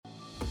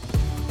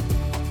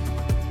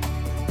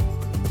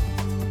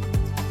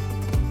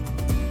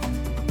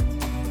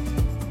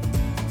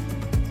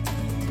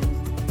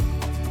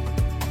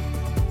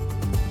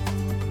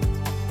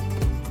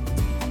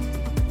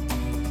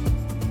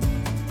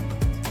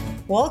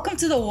Welcome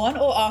to the One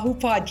Oahu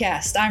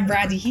podcast. I'm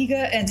Brandi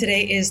Higa, and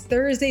today is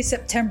Thursday,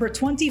 September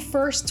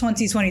 21st,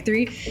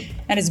 2023.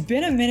 And it's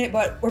been a minute,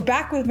 but we're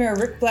back with Mayor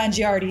Rick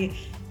Blangiardi.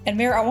 And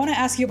Mayor, I want to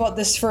ask you about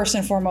this first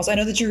and foremost. I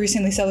know that you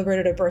recently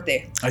celebrated a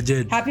birthday. I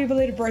did. Happy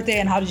belated birthday,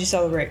 and how did you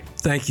celebrate?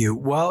 Thank you.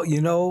 Well,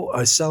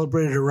 I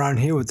celebrated around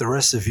here with the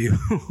rest of you,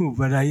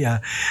 but I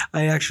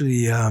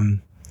actually,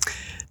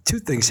 two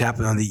things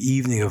happened on the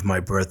evening of my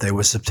birthday. It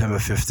was September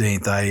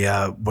 15th.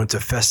 I went to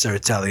Festa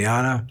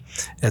Italiana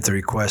at the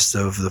request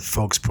of the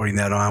folks putting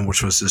that on,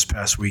 which was this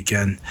past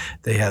weekend.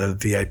 They had a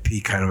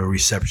VIP kind of a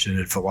reception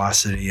at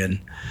Velocity, and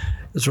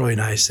it was really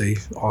nice. They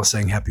all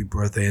sang happy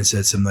birthday and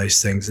said some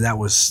nice things. And that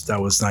was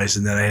nice.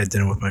 And then I had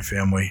dinner with my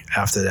family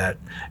after that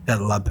at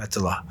La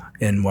Bettola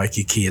in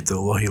Waikīkī at the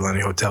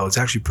Lohilani Hotel. It's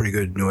actually a pretty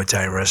good new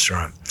Italian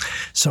restaurant.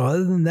 So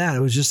other than that, it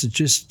was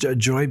just a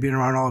joy being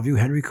around all of you.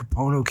 Henry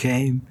Capono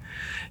came.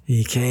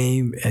 He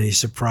came and he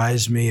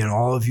surprised me, and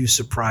all of you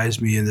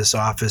surprised me in this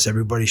office.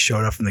 Everybody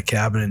showed up from the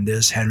cabinet, and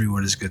there's Henry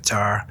with his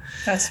guitar.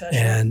 That's special.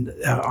 And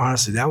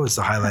honestly, that was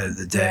the highlight of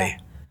the day.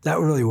 Yeah. That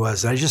really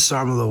was. I just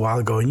saw him a little while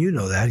ago, and you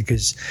know that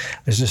because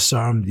I just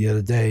saw him the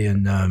other day,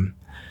 and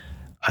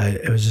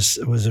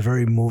it was a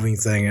very moving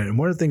thing. And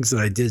one of the things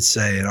that I did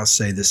say, and I'll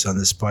say this on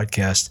this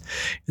podcast,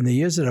 in the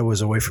years that I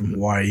was away from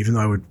Hawaii, even though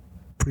I would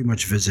pretty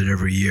much visit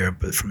every year,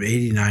 but from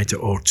 89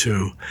 to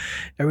 02,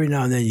 every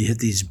now and then you hit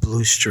these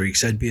blue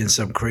streaks. I'd be in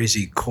some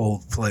crazy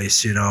cold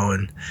place,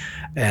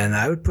 and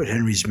I would put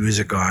Henry's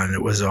music on.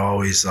 It was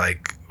always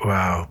like,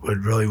 wow, it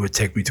really would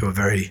take me to a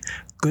very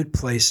good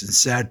place and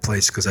sad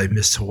place because I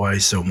missed Hawaii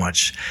so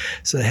much.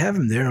 So to have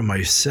him there on my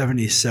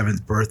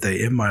 77th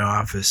birthday in my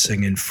office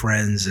singing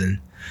Friends and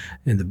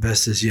The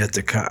Best Is Yet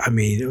to Come, I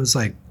mean, it was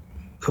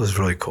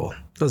really cool.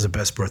 It was the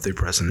best birthday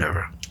present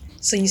ever.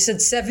 So you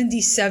said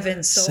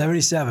 77. So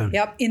 77.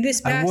 Yep. In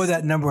this past, I wore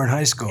that number in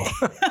high school.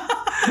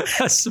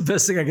 That's the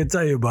best thing I can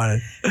tell you about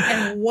it.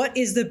 And what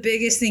is the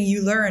biggest thing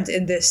you learned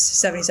in this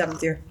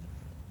 77th year?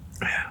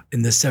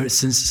 In this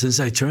since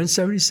I turned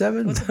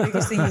 77? What's the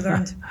biggest thing you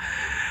learned?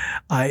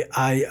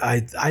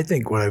 I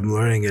think what I'm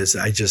learning is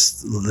I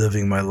just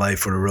living my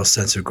life with a real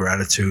sense of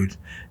gratitude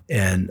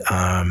and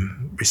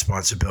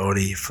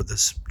responsibility for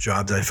this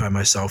job that I find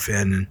myself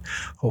in, and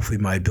hopefully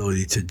my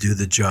ability to do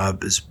the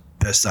job as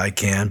best I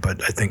can.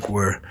 But I think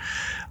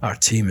our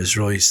team is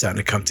really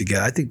starting to come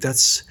together. I think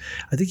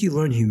you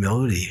learn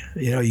humility.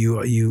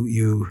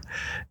 You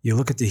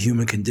look at the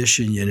human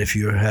condition, and if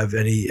you have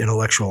any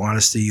intellectual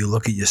honesty, you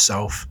look at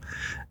yourself.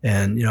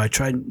 And I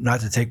try not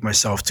to take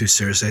myself too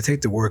seriously. I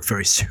take the work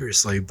very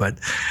seriously, but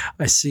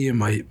I see in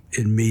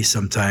me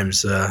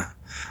sometimes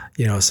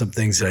some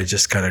things that I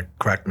just kind of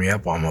crack me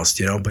up almost.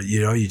 But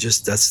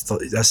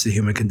that's the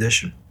human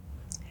condition.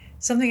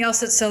 Something else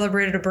that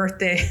celebrated a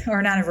birthday or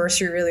an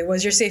anniversary really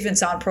was your Safe and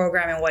Sound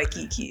program in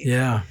Waikīkī.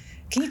 Yeah.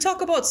 Can you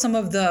talk about some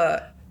of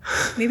the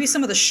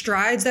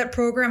strides that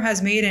program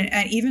has made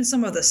and even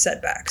some of the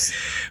setbacks?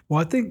 Well,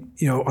 I think,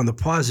 on the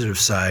positive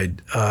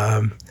side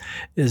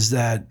is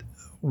that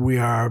we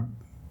are,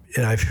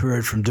 and I've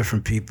heard from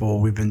different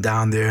people, we've been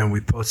down there and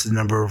we posted a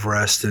number of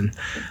arrests, and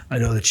I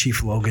know that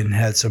Chief Logan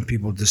had some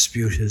people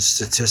dispute his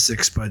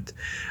statistics, but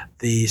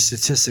the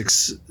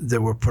statistics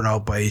that were put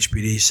out by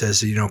HPD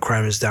says that,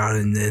 crime is down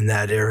in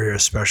that area,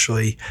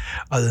 especially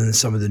other than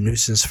some of the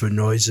nuisance for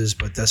noises,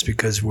 but that's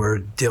because we're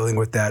dealing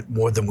with that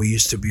more than we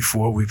used to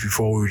before.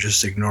 Before we were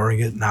just ignoring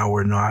it. Now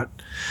we're not.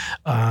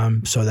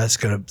 So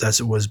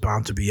it was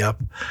bound to be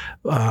up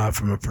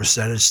from a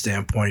percentage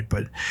standpoint.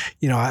 But,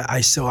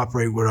 I still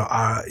operate with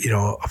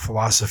a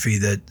philosophy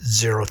that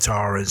zero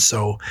tolerance.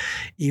 So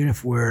even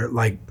if we're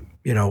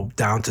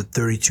down to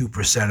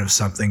 32% of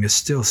something, there's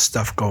still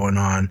stuff going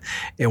on.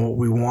 And what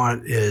we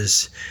want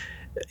is,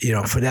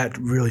 for that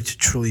really to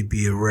truly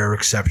be a rare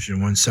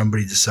exception when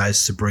somebody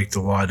decides to break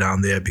the law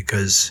down there,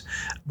 because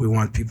we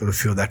want people to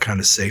feel that kind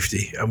of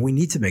safety. And we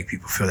need to make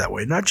people feel that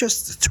way, not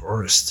just the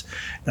tourists.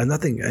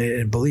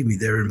 And believe me,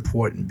 they're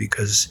important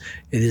because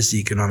it is the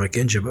economic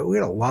engine, but we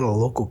have a lot of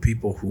local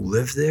people who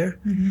live there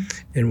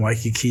in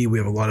Waikīkī. We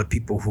have a lot of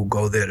people who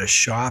go there to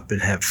shop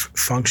and have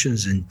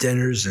functions and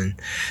dinners and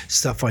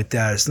stuff like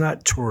that. It's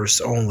not tourists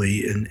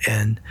only.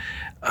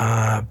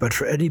 But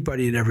for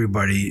anybody and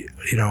everybody,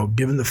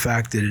 given the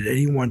fact that at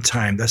any one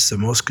time, that's the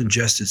most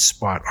congested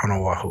spot on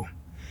Oahu.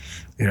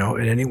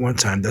 At any one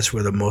time, that's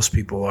where the most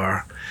people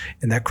are.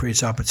 And that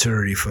creates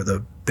opportunity for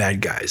the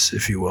bad guys,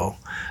 if you will,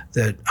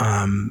 that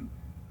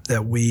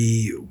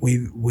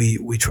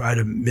we try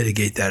to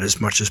mitigate that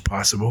as much as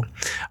possible.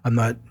 I'm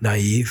not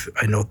naive.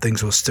 I know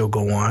things will still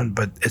go on,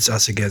 but it's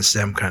us against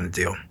them kind of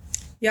deal.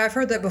 Yeah, I've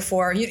heard that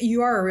before.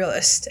 You are a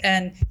realist,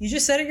 and you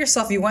just said it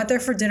yourself. You went there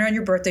for dinner on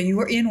your birthday. You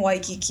were in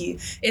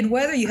Waikīkī. In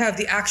weather, you have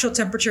the actual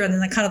temperature and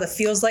then the kind of the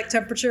feels like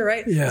temperature,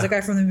 right? Yeah. As a guy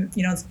from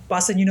the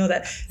Boston, you know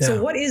that. Yeah.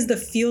 So what is the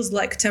feels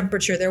like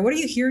temperature there? What are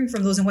you hearing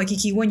from those in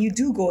Waikīkī when you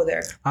do go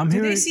there?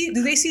 Do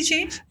they see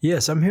change?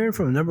 Yes, I'm hearing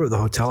from a number of the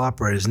hotel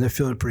operators, and they're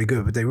feeling pretty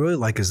good. But they really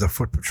like is the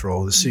foot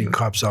patrol. They're seeing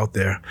cops out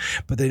there.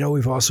 But they know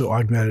we've also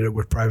augmented it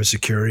with private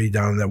security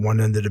down that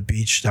one end of the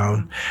beach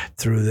down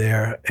through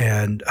there.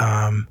 And,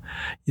 and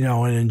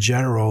in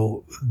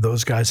general,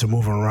 those guys are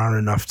moving around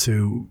enough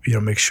to,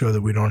 make sure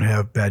that we don't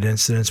have bad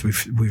incidents.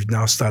 We've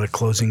now started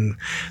closing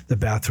the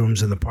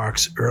bathrooms in the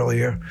parks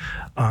earlier.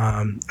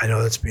 I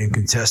know that's being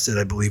contested,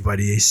 I believe, by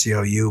the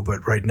ACLU,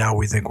 but right now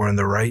we think we're in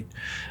the right,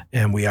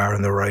 and we are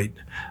in the right.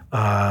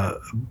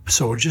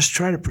 So we're just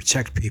trying to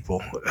protect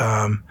people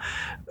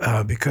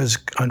because,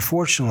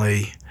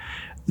 unfortunately,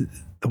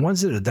 the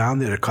ones that are down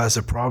there that cause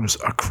the problems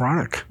are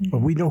chronic, but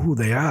we know who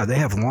they are. They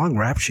have long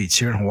rap sheets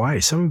here in Hawaii.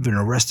 Some have been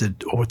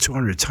arrested over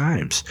 200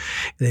 times.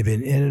 They've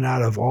been in and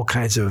out of all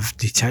kinds of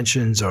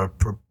detentions or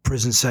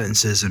prison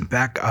sentences and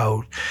back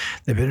out.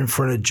 They've been in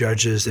front of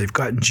judges. They've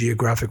gotten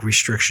geographic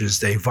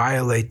restrictions. They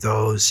violate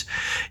those.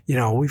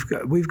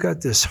 We've got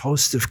this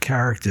host of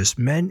characters,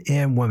 men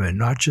and women,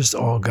 not just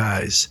all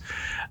guys,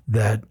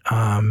 that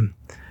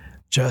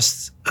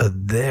just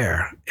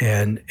there,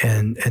 and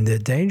they're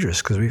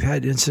dangerous because we've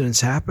had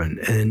incidents happen,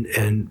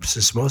 and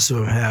since most of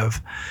them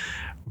have,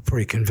 we're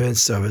pretty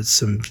convinced of it,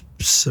 some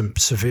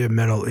severe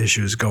mental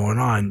issues going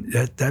on,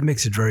 that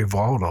makes it very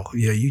volatile.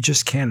 You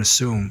just can't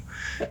assume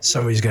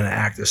somebody's going to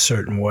act a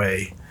certain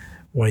way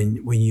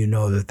when you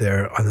know that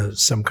they're on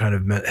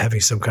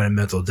having some kind of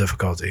mental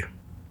difficulty.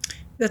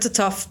 That's a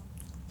tough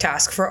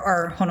task for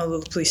our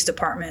Honolulu Police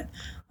Department.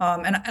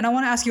 And I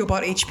want to ask you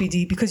about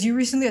HPD because you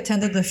recently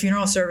attended the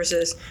funeral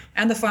services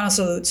and the final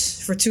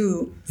salutes for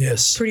two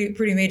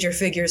pretty major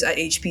figures at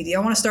HPD. I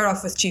want to start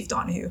off with Chief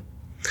Donahue.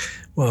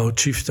 Well,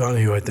 Chief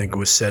Donahue, I think,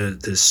 was said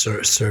at this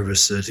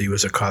service that he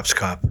was a cop's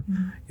cop.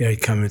 Mm-hmm.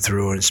 He'd come in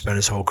through and spent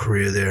his whole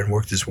career there and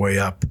worked his way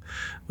up,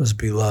 was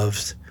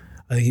beloved.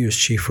 I think he was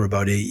chief for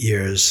about 8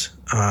 years.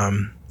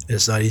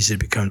 It's not easy to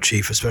become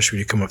chief, especially when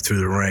you come up through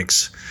the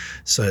ranks.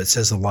 So it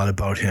says a lot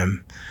about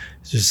him.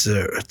 He's just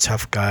a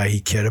tough guy. He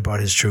cared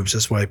about his troops.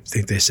 That's why I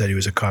think they said he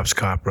was a cop's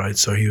cop, right?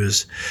 So he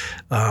was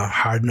a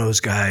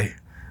hard-nosed guy,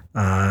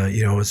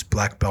 his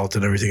black belt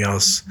and everything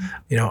else,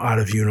 out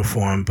of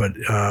uniform. But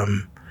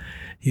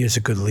he is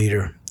a good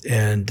leader.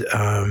 And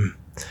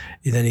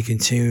then he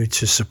continued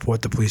to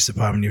support the police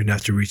department even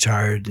after he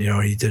retired.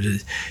 He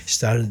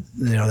started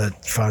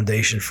that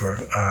foundation for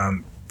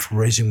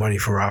raising money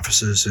for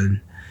officers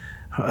and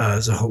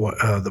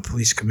the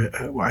police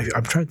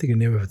I'm trying to think of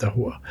the name of it.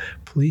 The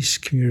Police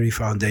Community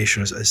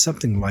Foundation is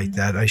something like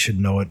that. I should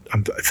know it.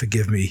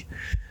 Forgive me.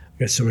 I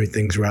got so many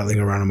things rattling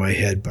around in my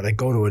head, but I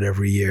go to it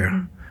every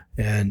year,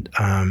 and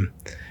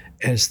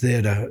it's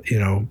there to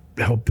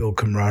help build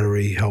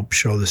camaraderie, help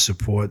show the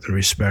support and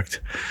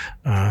respect.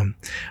 I've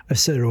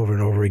said it over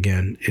and over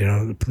again.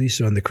 The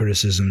police are under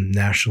criticism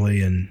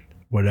nationally and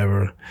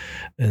whatever,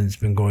 and it's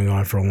been going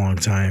on for a long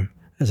time.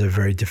 It's a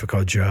very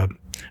difficult job.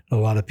 A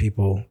lot of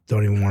people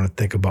don't even want to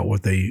think about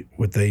what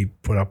they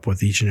put up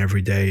with each and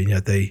every day, and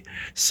yet they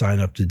sign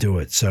up to do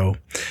it. So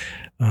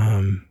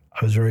I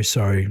was very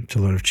sorry to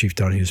learn of Chief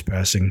Donahue's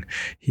passing.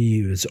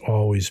 He was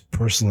always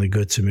personally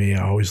good to me.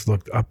 I always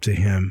looked up to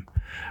him.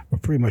 We're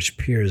pretty much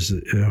peers,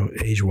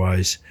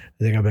 age-wise.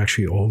 I think I'm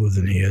actually older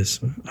than he is.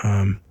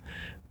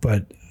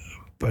 But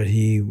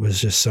he was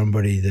just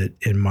somebody that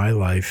in my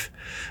life,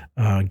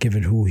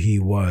 given who he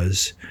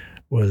was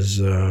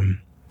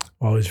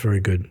always very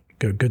good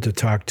to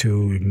talk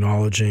to,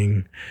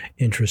 acknowledging,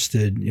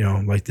 interested,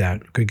 like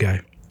that. Good guy.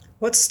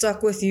 What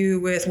stuck with you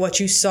with what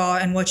you saw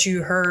and what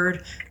you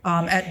heard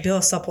at Bill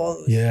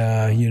Sapolo's?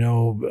 Yeah,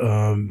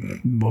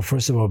 well,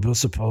 first of all, Bill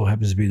Sapolo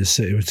happens to be the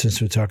same,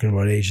 since we're talking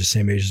about age, the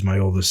same age as my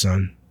oldest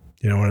son.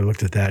 When I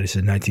looked at that, he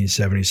said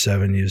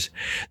 1977. He was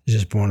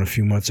just born a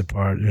few months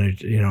apart. And,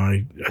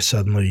 I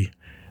suddenly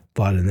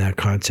thought in that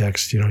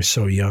context, he's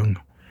so young.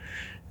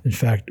 In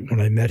fact,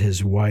 when I met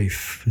his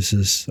wife,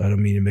 I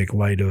don't mean to make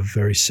light of a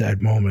very sad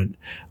moment,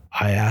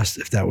 I asked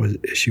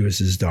if she was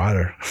his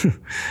daughter.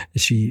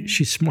 She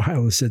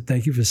smiled and said,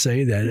 "Thank you for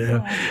saying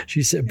that."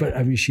 She said, "But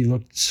she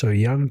looked so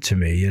young to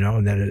me,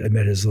 And then I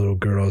met his little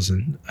girls,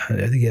 and I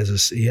think he has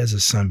a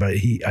son, but I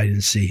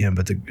didn't see him.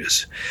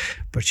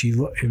 But she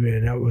looked.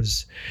 That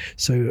was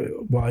so.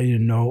 While I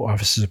didn't know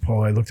Officer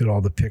Paul, I looked at all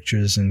the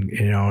pictures, and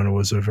and it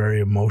was a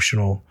very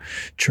emotional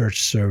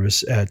church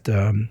service at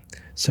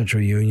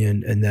Central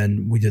Union, and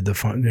then we did the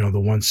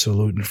one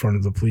salute in front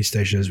of the police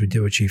station as we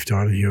did with Chief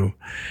Donahue,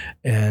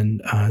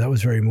 and that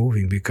was very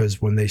moving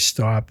because when they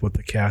stopped with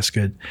the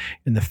casket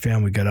and the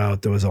family got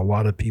out, there was a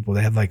lot of people.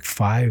 They had like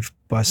 5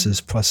 buses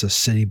plus a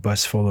city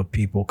bus full of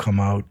people come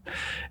out,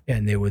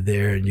 and they were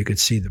there, and you could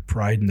see the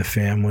pride in the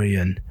family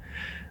and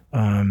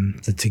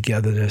the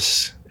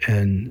togetherness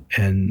and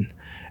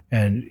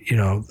And,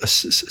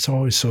 it's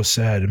always so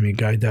sad. I mean,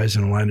 guy dies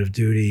in the line of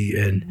duty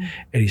and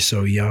he's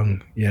so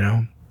young,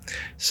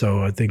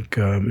 So I think,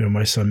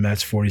 my son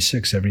Matt's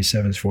 46,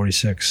 77's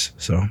 46.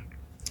 So.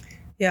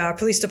 Yeah, our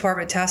police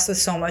department tasked with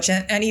so much.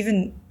 And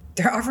even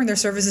they're offering their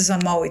services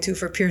on Maui, too,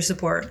 for peer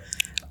support.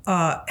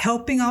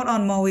 Helping out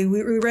on Maui,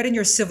 we read in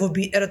your Civil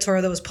Beat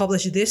editorial that was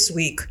published this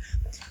week,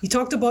 you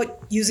talked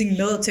about using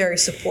military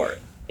support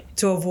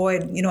to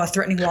avoid, a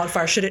threatening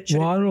wildfire. Should it?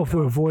 Well, I don't know if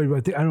we avoid,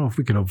 but I don't know if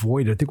we can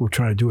avoid it. I think what we're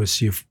trying to do is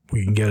see if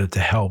we can get it to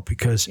help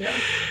because,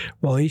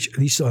 at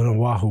least on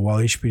Oahu, while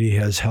HPD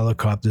has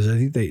helicopters,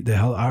 I think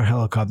our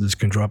helicopters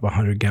can drop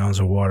 100 gallons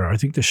of water. I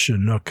think the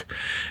Chinook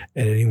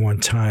at any one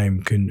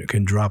time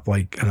can drop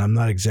and I'm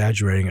not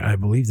exaggerating, I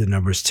believe the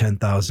number is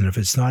 10,000. If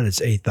it's not,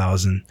 it's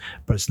 8,000,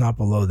 but it's not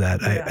below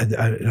that.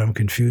 Yeah. I'm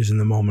confused in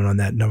the moment on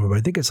that number, but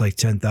I think it's like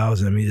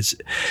 10,000. I mean,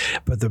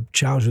 but the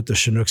challenge with the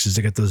Chinooks is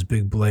they get those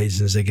big blades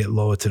and as they get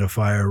lower to the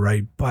fire,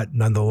 right? But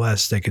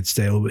nonetheless, they could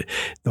stay a little bit.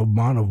 The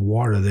amount of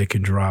water they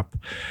can drop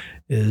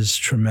is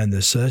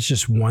tremendous. So that's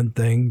just one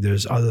thing.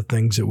 There's other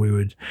things that we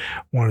would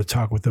want to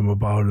talk with them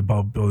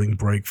about building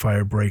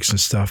fire breaks and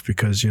stuff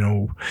because,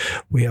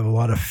 we have a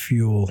lot of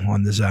fuel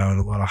on this island,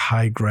 a lot of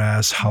high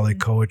grass,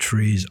 hollycoa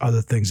trees,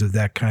 other things of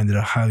that kind that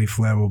are highly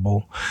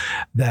flammable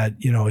that,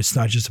 it's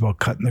not just about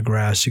cutting the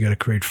grass. You got to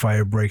create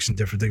fire breaks and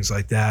different things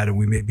like that. And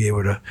we may be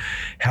able to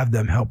have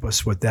them help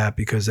us with that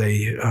because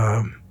they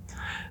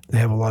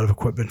have a lot of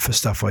equipment for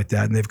stuff like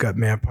that and they've got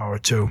manpower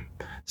too.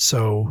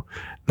 So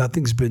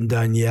nothing's been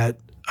done yet,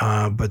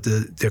 but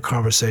the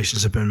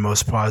conversations have been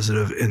most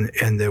positive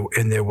and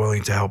they're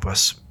willing to help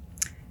us.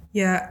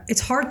 Yeah,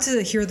 it's hard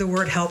to hear the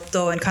word help,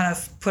 though, and kind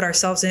of put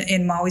ourselves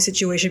in Maui's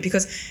situation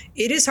because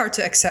it is hard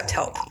to accept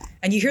help.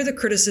 And you hear the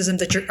criticism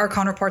that our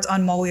counterparts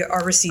on Maui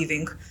are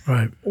receiving.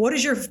 Right. What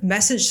is your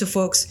message to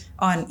folks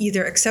on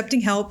either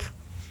accepting help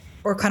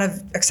or kind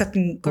of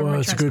accepting government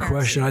Well, it's a good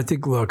question. I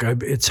think, look,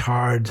 it's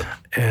hard,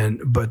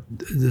 but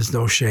there's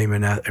no shame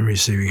in that and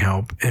receiving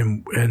help.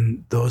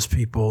 And those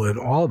people and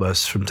all of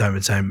us from time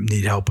to time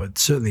need help, but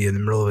certainly in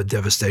the middle of a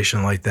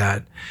devastation like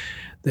that,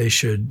 they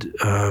should,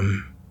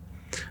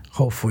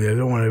 hopefully, I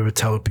don't want to ever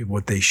tell people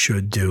what they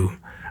should do,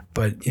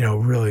 but,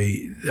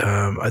 really,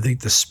 I think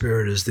the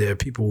spirit is there.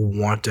 People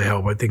want to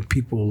help. I think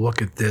people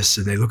look at this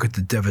and they look at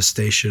the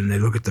devastation, they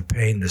look at the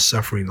pain, the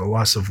suffering, the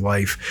loss of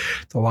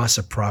life, the loss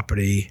of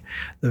property,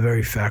 the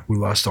very fact we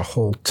lost a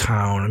whole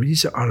town. I mean,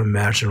 these are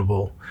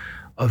unimaginable.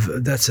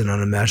 That's an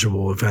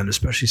unimaginable event,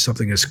 especially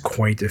something as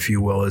quaint, if you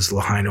will, as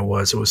Lahaina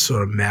was. It was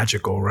sort of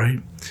magical,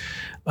 right?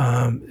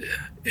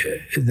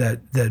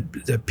 That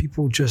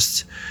people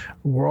just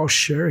we're all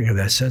sharing in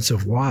that sense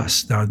of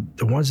loss. Now,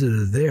 the ones that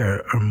are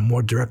there are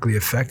more directly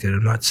affected.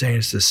 I'm not saying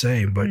it's the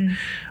same, but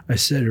I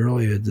said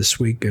earlier this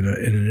week in an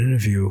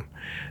interview,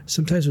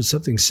 sometimes when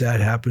something sad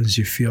happens,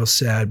 you feel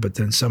sad, but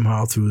then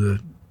somehow through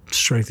the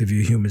strength of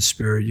your human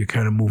spirit, you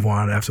kind of move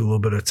on after a little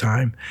bit of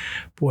time.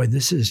 Boy,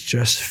 this has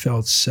just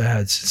felt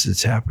sad since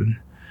it's happened.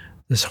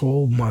 This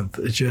whole month,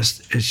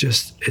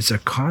 it's a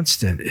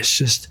constant. It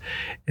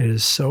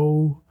is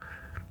so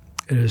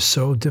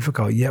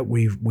difficult. Yet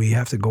we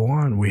have to go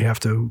on. We have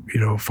to,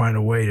 find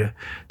a way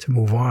to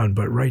move on.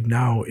 But right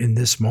now, in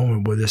this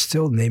moment, where they're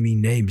still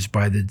naming names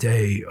by the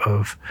day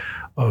of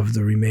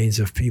the remains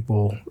of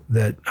people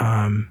that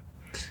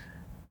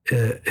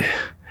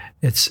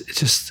it's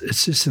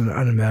just an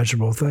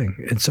unimaginable thing.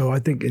 And so I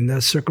think in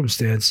that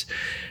circumstance,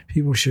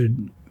 people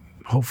should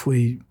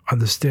hopefully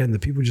understand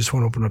that people just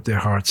want to open up their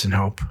hearts and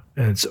help,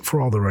 and it's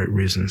for all the right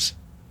reasons.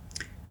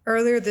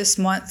 Earlier this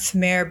month,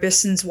 Mayor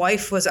Bisson's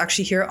wife was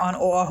actually here on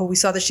Oahu. We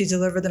saw that she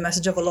delivered the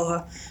message of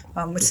aloha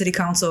with City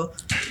Council.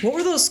 What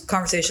were those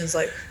conversations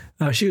like?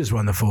 She was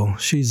wonderful.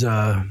 She's,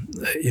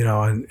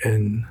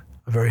 and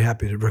I'm very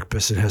happy that Rick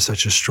Bisson has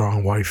such a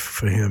strong wife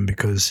for him,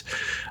 because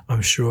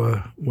I'm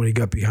sure when he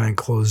got behind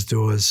closed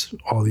doors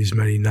all these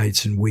many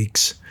nights and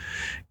weeks,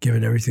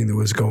 given everything that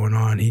was going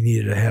on, he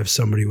needed to have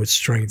somebody with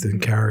strength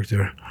and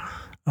character.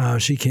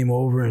 She came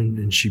over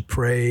and she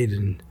prayed,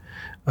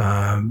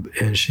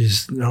 and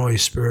she's not only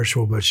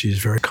spiritual, but she's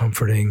very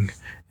comforting,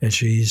 and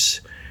she's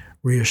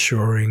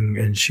reassuring,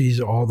 and she's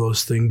all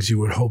those things you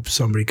would hope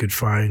somebody could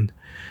find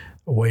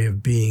a way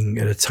of being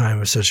at a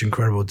time of such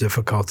incredible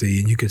difficulty.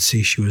 And you could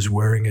see she was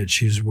wearing it.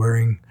 She was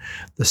wearing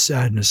the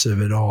sadness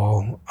of it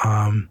all,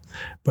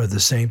 but at the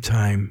same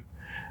time,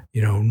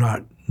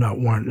 not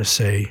wanting to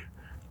say,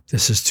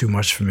 this is too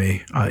much for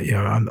me.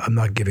 I'm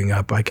not giving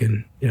up. I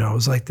can, it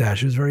was like that.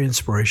 She was very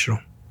inspirational.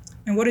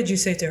 And what did you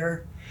say to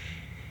her?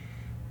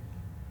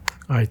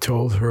 I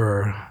told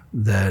her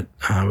that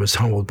I was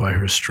humbled by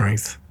her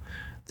strength,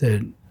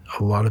 that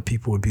a lot of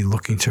people would be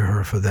looking to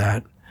her for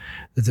that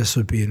this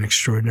would be an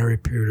extraordinary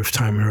period of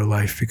time in her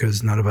life,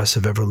 because none of us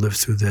have ever lived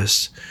through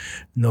this.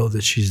 Know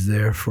that she's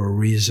there for a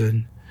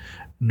reason.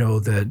 Know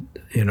that,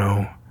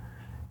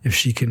 if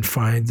she can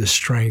find the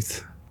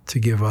strength to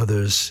give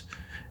others,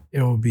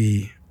 it will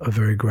be a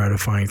very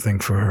gratifying thing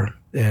for her.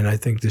 And I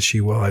think that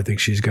she will. I think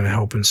she's going to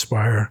help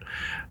inspire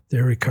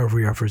their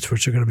recovery efforts,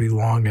 which are going to be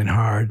long and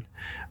hard.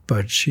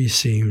 But she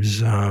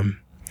seems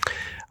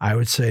I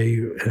would say,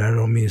 and I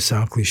don't mean to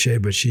sound cliche,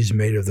 but she's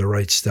made of the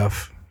right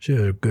stuff. She's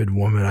a good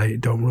woman. I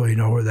don't really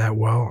know her that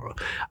well.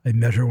 I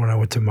met her when I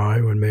went to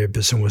Maui when Mayor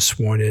Bisson was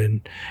sworn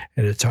in,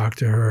 and to talk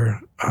to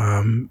her.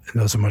 And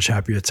those are much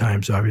happier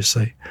times,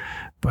 obviously.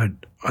 But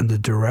under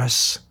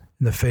duress,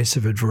 in the face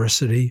of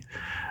adversity,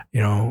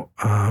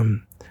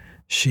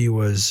 she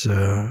was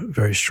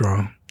very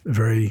strong,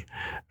 very,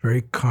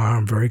 very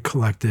calm, very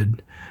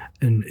collected,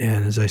 and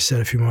as I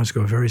said a few months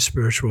ago, very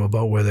spiritual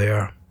about where they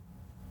are.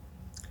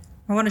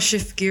 I want to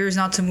shift gears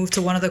now to move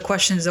to one of the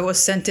questions that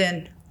was sent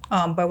in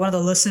by one of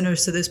the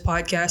listeners to this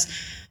podcast.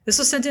 This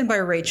was sent in by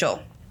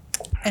Rachel.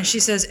 And she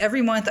says,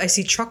 every month I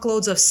see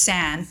truckloads of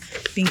sand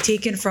being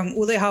taken from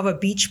Ulehava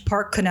Beach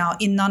Park Canal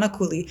in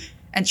Nanakuli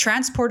and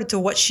transported to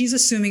what she's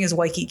assuming is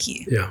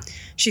Waikīkī. Yeah.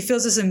 She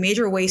feels this is a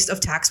major waste of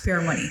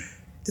taxpayer money.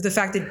 To the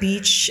fact that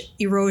beach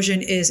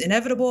erosion is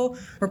inevitable,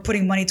 we're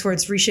putting money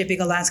towards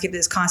reshaping a landscape that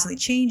is constantly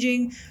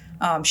changing.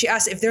 She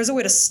asked if there's a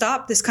way to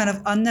stop this kind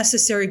of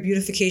unnecessary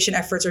beautification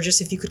efforts, or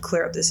just if you could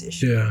clear up this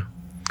issue. Yeah.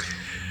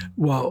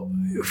 Well,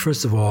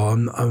 first of all,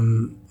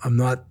 I'm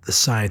not the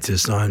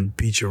scientist on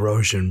beach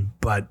erosion,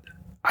 but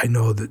I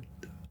know that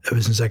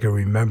ever since I can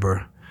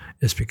remember,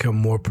 it's become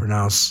more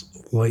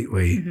pronounced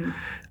lately.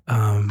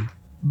 Mm-hmm.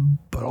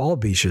 But all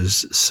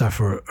beaches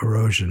suffer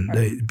erosion.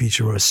 Beach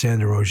erosion,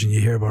 sand erosion,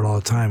 you hear about all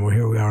the time. Well,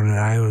 here we are on an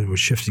island with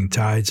shifting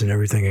tides and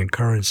everything and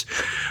currents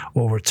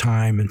over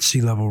time and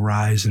sea level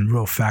rise and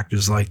real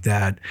factors like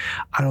that.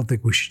 I don't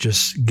think we should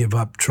just give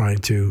up trying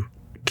to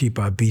keep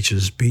our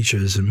beaches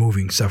and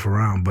moving stuff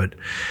around. But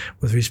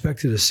with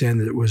respect to the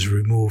sand that was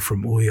removed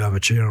from Ulehava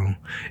Channel,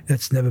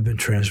 that's never been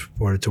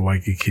transported to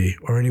Waikīkī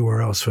or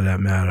anywhere else for that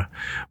matter.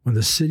 When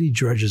the city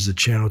dredges the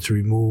channel to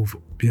remove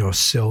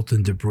silt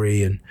and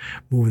debris and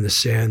moving the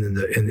sand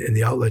in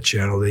the outlet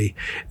channel,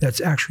 that's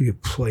actually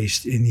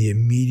placed in the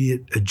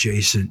immediate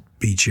adjacent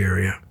beach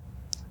area.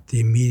 The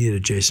immediate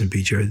adjacent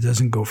beach area. It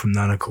doesn't go from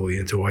Nanakuli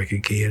into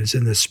Waikīkī. And it's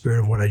in the spirit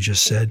of what I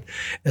just said.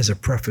 As a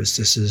preface,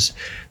 this is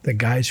the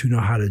guys who know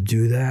how to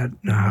do that,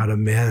 know how to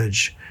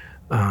manage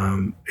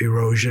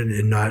erosion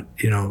and not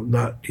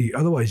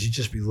otherwise you'd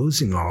just be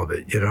losing all of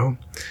it,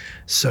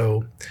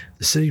 So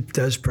the city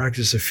does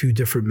practice a few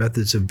different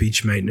methods of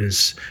beach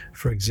maintenance.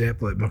 For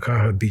example, at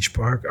Makaha Beach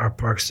Park, our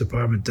parks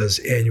department does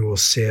annual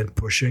sand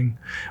pushing,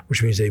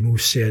 which means they move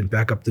sand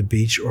back up the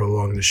beach or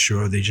along the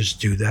shore. They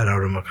just do that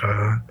out of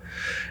Makaha.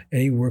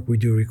 Any work we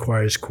do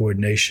requires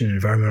coordination.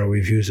 Environmental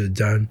reviews are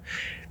done.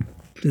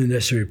 The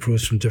necessary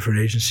approvals from different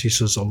agencies.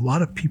 So there's a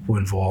lot of people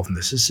involved in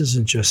this. This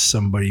isn't just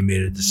somebody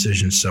made a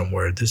decision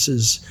somewhere. This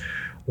is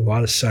a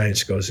lot of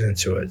science goes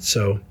into it.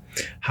 So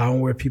how and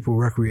where people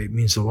recreate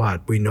means a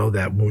lot. We know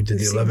that when we did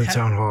the 11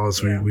 town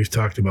halls, we've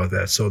talked about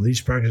that. So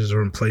these practices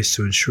are in place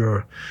to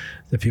ensure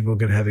that people are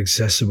going to have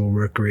accessible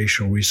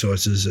recreational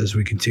resources as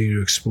we continue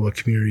to explore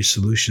community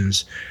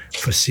solutions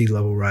for sea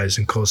level rise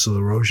and coastal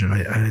erosion.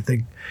 I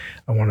think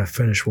I want to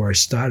finish where I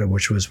started,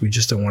 which was we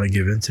just don't want to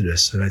give in to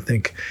this. And I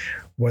think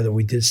whether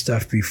we did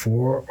stuff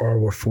before or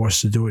we're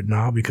forced to do it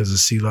now because of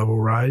sea level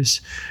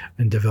rise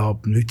and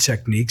develop new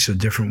techniques or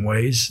different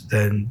ways,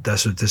 then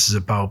that's what this is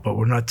about. But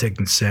we're not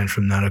taking sand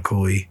from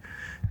Nanakuli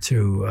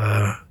to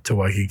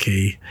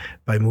Waikīkī.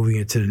 By moving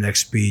it to the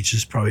next beach,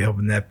 it's probably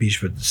helping that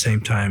beach, but at the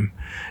same time,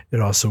 it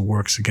also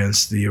works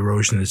against the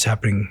erosion that's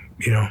happening,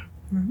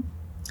 Mm-hmm.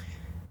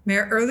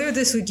 Mayor, earlier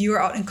this week, you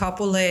were out in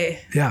Kapolei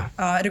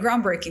at a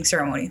groundbreaking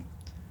ceremony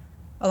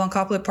along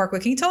Kapolei Parkway.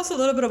 Can you tell us a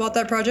little bit about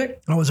that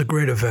project? Oh, it was a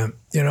great event.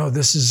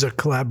 This is a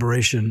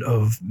collaboration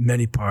of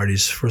many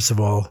parties. First of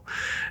all,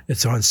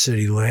 it's on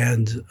city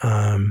land,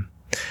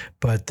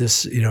 but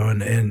this,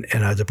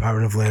 and our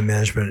Department of Land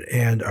Management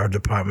and our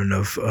Department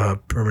of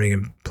Permitting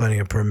and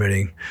Planning and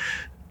Permitting,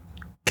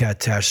 Kat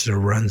Tashner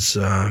runs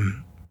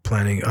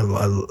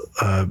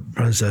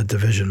runs a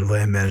division of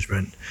land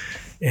management.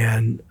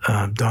 And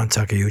Don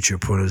Takeuchi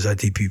Puna is our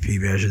DPP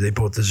manager. They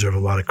both deserve a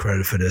lot of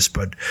credit for this.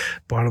 But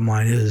bottom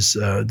line is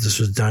this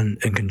was done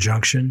in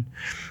conjunction.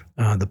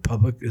 The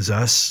public is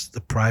us.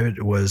 The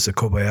private was the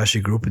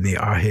Kobayashi Group and the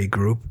Ahe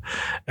Group.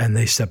 And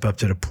they stepped up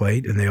to the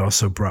plate. And they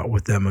also brought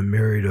with them a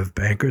myriad of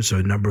bankers, so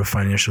a number of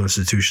financial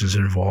institutions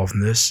involved in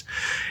this.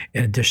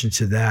 In addition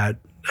to that,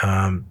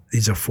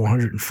 these are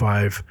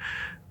 405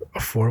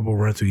 affordable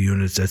rental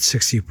units at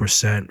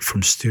 60%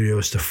 from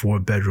studios to 4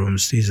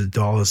 bedrooms. These are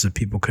dollars that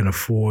people can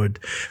afford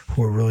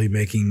who are really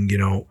making,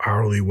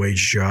 hourly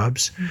wage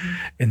jobs. Mm-hmm.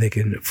 And they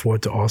can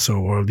afford to also,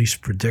 or at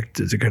least predict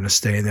that they're going to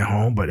stay in their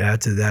home. But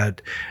add to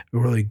that, a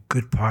really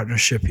good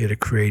partnership here to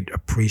create a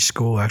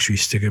preschool. Actually,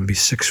 it's going to be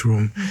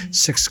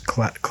 6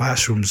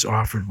 classrooms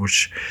offered,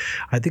 which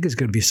I think is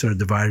going to be sort of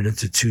divided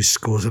into 2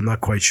 schools. I'm not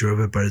quite sure of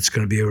it, but it's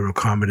going to be able to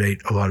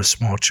accommodate a lot of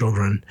small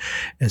children.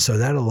 And so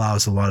that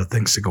allows a lot of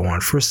things to go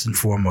on. First and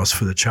foremost,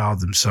 for the child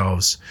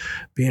themselves,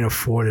 being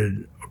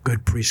afforded a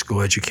good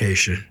preschool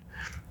education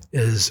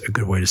is a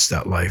good way to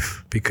start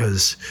life,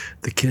 because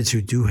the kids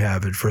who do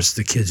have it versus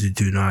the kids who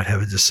do not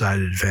have a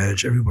decided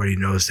advantage. Everybody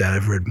knows that.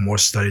 I've read more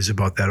studies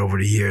about that over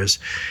the years,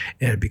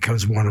 and it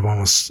becomes one of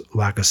almost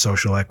lack of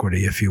social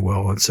equity, if you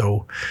will. And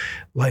so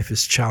life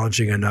is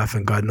challenging enough,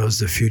 and God knows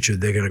the future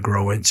they're going to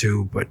grow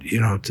into. But,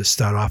 to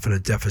start off in a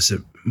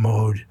deficit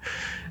mode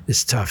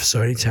is tough.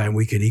 So anytime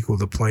we can equal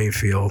the playing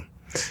field,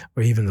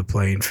 or even the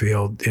playing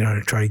field,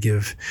 to try to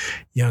give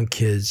young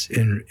kids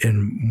in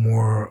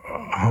more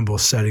humble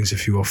settings,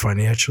 if you will,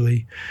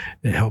 financially,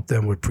 and help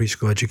them with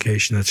preschool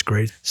education, that's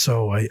great.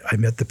 So I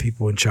met the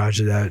people in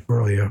charge of that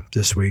earlier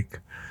this week,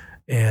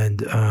 and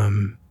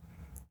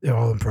they're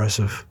all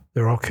impressive.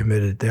 They're all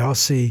committed. They all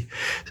see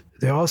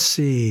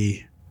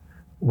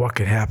what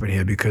can happen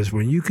here, because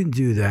when you can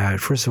do that,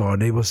 first of all, it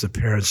enables the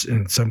parents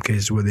in some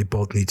cases where they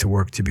both need to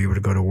work to be able to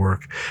go to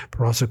work,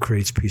 but also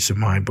creates peace of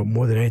mind. But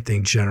more than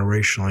anything,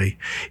 generationally,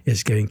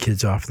 is getting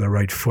kids off on the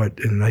right foot.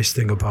 And the nice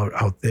thing about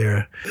out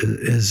there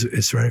is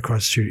it's right across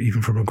the street,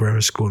 even from a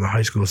grammar school, and the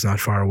high school is not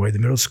far away. The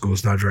middle school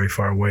is not very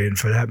far away. And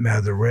for that matter,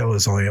 the rail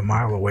is only a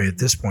mile away at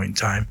this point in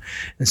time,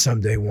 and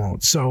someday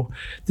won't. So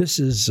this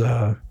is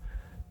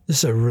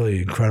a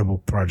really incredible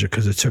project,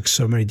 because it took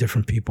so many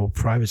different people,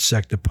 private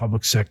sector,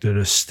 public sector,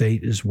 the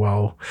state as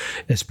well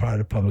as part of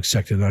the public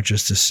sector, not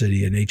just the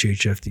city and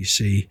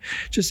HHFDC.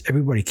 Just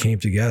everybody came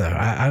together.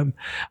 I'm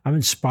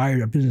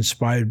inspired. I've been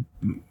inspired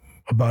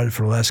about it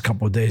for the last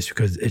couple of days,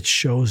 because it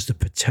shows the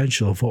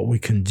potential of what we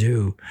can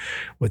do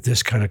with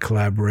this kind of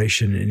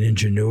collaboration and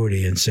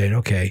ingenuity, and saying,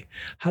 okay,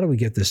 how do we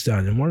get this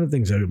done? And one of the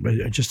things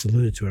I just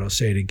alluded to it, I'll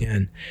say it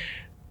again,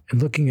 and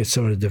looking at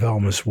some of the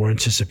developments we're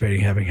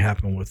anticipating having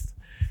happen with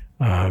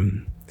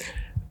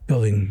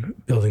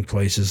building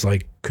places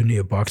like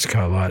Kunia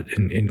Boxcar Lot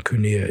in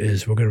Kunia,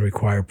 is we're going to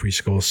require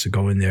preschools to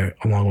go in there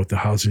along with the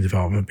housing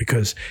development,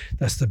 because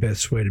that's the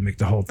best way to make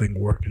the whole thing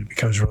work. And it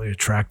becomes really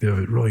attractive.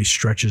 It really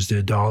stretches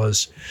their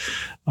dollars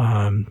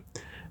from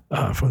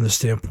the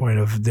standpoint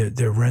of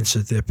their rents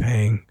that they're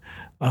paying,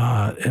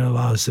 and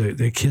allows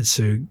their kids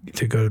to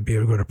be able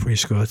to go to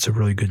preschool. That's a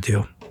really good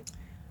deal.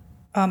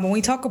 When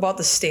we talk about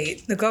the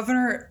state, the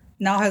governor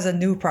now has a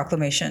new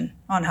proclamation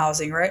on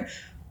housing, right?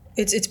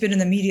 It's been in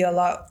the media a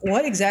lot.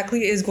 What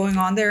exactly is going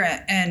on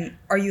there? And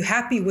are you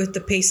happy with the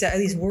pace that at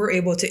least we're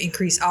able to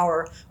increase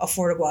our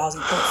affordable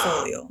housing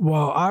portfolio?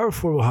 Well, our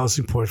affordable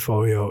housing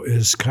portfolio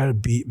is kind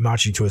of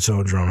marching to its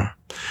own drummer.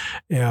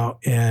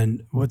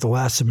 And with the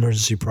last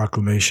emergency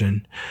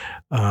proclamation,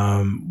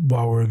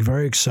 while we're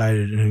very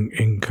excited and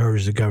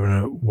encourage the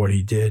governor what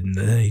he did, and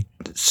then he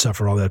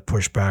suffered all that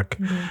pushback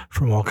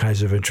from all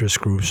kinds of interest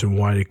groups and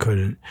why they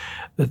couldn't.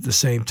 At the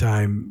same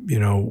time,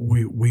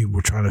 we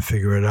were trying to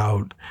figure it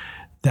out.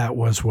 That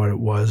was what it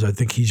was. I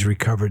think he's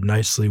recovered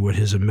nicely with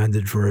his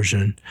amended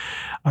version.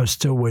 I'm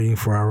still waiting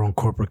for our own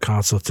corporate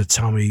counsel to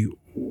tell me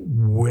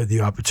where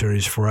the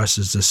opportunities for us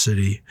as the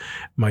city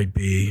might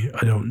be.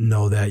 I don't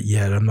know that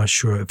yet. I'm not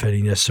sure if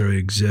any necessarily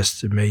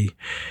exist. It may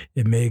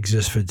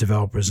exist for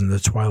developers in the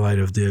twilight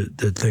of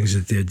the things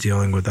that they're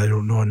dealing with. I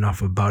don't know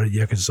enough about it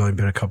yet, because it's only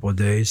been a couple of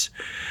days.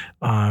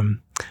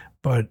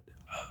 But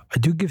I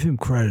do give him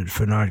credit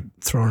for not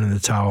throwing in the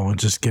towel and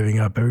just giving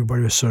up.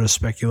 Everybody was sort of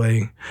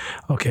speculating,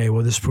 okay,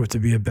 well, this proved to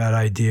be a bad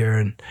idea,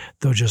 and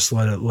they'll just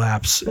let it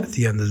lapse at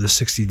the end of the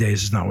 60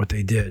 days is not what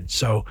they did.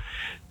 So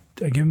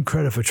I give him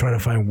credit for trying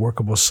to find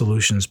workable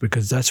solutions,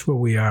 because that's where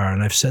we are.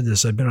 And I've said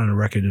this, I've been on the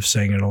record of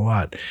saying it a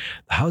lot.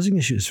 The housing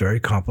issue is very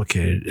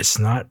complicated. It's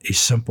not a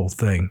simple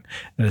thing.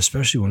 And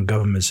especially when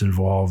government's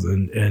involved,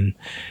 and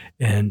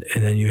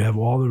then you have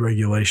all the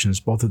regulations,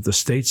 both at the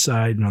state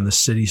side and on the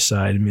city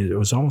side. I mean, it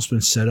was almost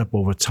been set up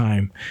over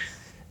time.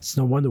 It's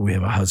no wonder we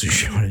have a housing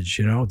shortage.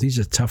 These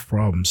are tough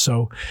problems.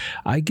 So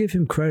I give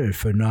him credit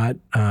for not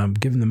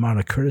giving them out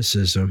of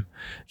criticism,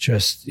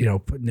 just,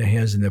 putting their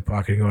hands in their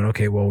pocket and going,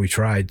 okay, well, we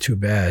tried, too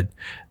bad.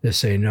 They're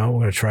saying, no,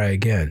 we're going to try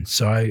again.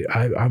 So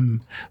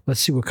I'm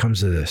let's see what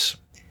comes of this.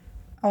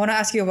 I want to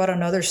ask you about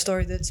another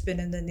story that's been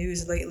in the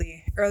news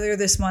lately. Earlier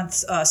this month,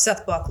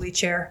 Seth Buckley,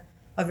 chair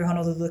of your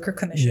Honolulu Liquor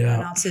Commission,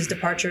 announced his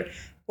departure.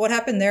 What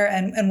happened there,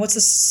 and what's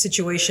the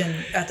situation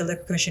at the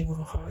Liquor Commission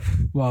moving forward?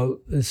 Well,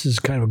 this is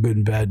kind of a good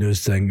and bad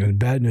news thing. And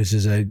bad news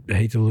is I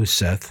hate to lose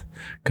Seth,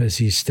 because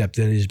he stepped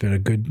in. He's been a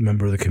good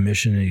member of the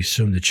commission, and he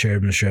assumed the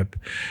chairmanship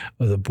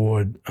of the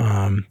board.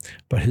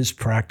 But his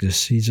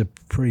practice, he's a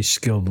pretty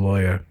skilled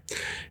lawyer,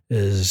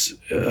 is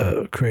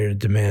created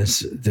demands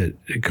that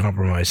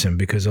compromise him,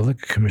 because the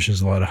Liquor Commission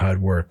is a lot of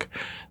hard work.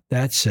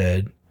 That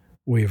said,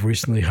 we've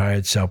recently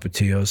hired Sal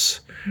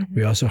Patios.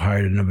 We also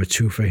hired a number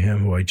 2 for him,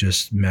 who I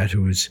just met,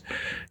 who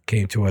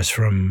came to us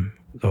from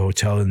the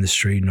hotel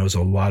industry, knows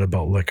a lot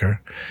about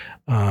liquor.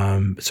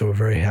 So we're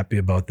very happy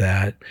about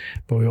that.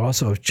 But we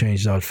also have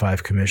changed out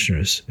 5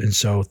 commissioners. And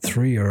so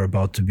 3 are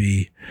about to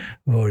be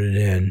voted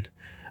in.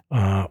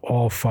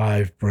 All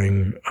 5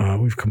 bring,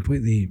 we've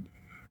completely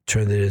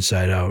turned it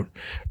inside out,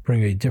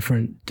 bring a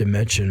different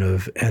dimension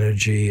of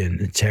energy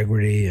and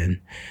integrity and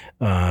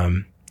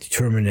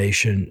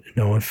determination,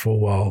 knowing full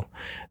well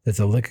that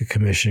the Liquor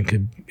Commission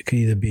could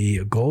either be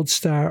a gold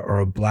star or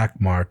a black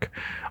mark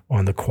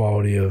on the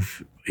quality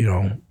of,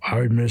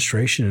 our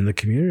administration in the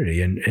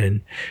community.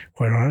 And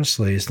quite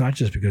honestly, it's not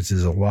just because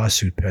there's a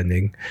lawsuit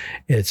pending.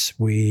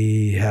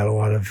 We had a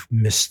lot of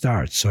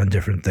misstarts on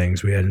different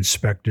things. We had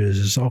inspectors.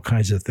 There's all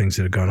kinds of things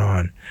that have gone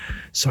on.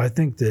 So I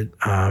think that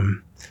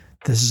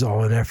this is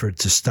all an effort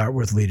to start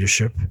with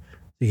leadership,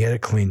 to get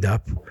it cleaned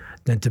up,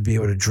 then to be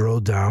able to drill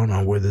down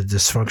on where the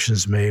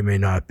dysfunctions may or may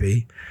not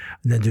be,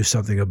 and then do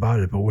something about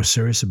it. But we're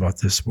serious about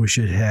this. We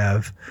should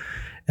have,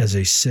 as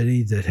a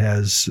city that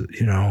has,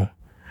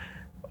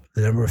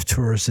 the number of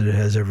tourists that it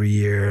has every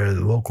year, the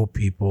local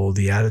people,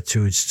 the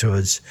attitudes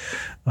towards,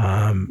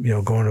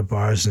 going to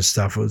bars and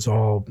stuff, it was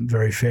all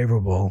very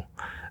favorable.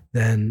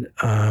 Then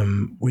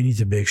we need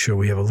to make sure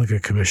we have a liquor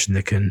commission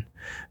that can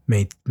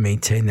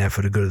maintain that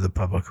for the good of the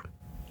public.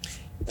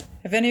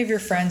 Have any of your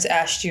friends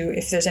asked you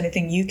if there's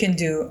anything you can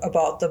do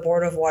about the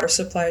Board of Water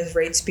Supplies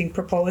rates being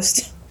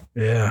proposed?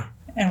 Yeah.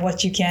 And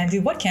what you can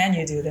do? What can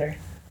you do there?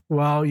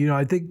 Well,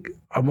 I think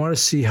I want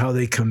to see how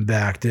they come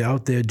back. They're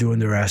out there doing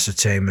their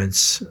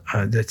ascertainments.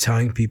 They're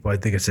telling people, I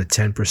think it's a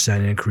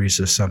 10% increase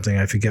or something.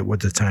 I forget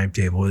what the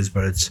timetable is,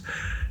 but it's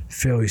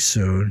fairly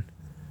soon.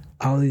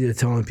 I'll either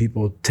telling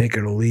people take it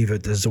or leave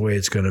it. This is the way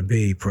it's going to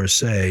be, per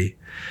se.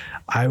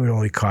 I would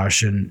only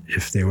caution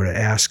if they were to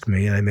ask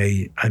me, and I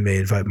may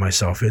invite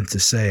myself in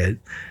to say it.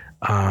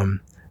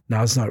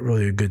 Now's not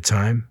really a good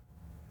time.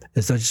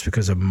 It's not just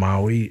because of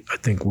Maui. I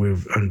think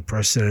we've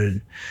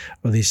unprecedented,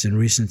 at least in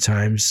recent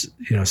times,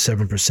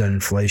 7%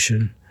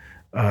 inflation,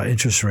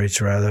 interest rates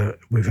rather.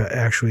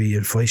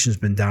 Inflation's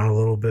been down a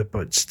little bit,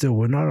 but still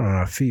we're not on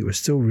our feet. We're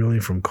still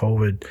reeling from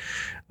COVID.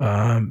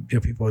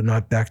 People are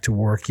not back to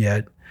work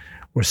yet.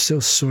 We're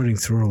still sorting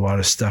through a lot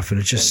of stuff, and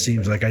it just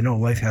seems like, I know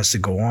life has to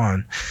go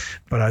on,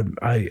 but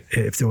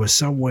if there was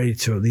some way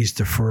to at least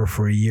defer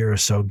for a year or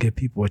so, give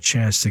people a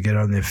chance to get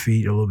on their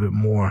feet a little bit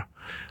more,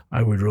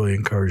 I would really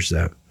encourage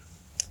that.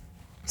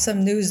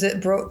 Some news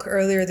that broke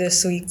earlier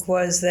this week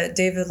was that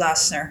David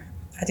Lassner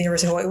at the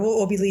University of Hawaii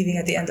will be leaving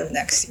at the end of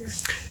next year.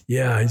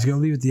 Yeah, he's going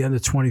to leave at the end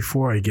of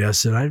 24, I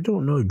guess, and I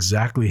don't know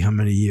exactly how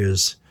many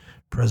years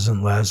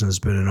President Lassner has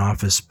been in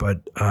office, but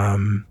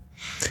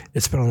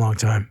it's been a long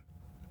time.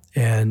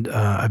 And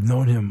I've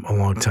known him a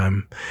long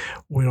time.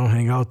 We don't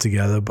hang out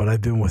together, but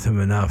I've been with him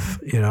enough,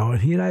 and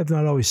he and I have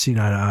not always seen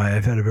eye to eye.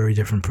 I've had a very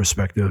different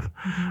perspective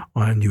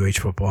on UH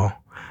football,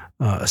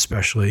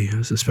 especially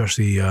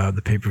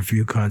the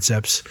pay-per-view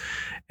concepts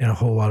and a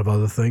whole lot of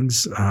other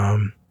things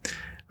from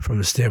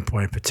the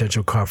standpoint of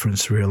potential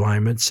conference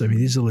realignments. I mean,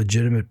 these are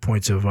legitimate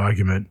points of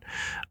argument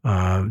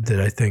that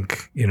I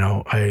think,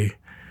 I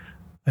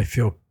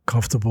feel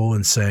comfortable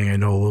in saying I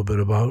know a little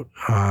bit about.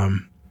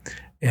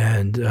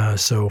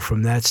 So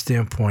from that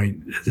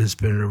standpoint, there's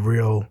been a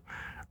real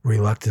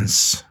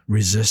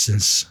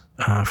resistance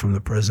from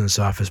the president's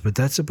office. But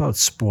that's about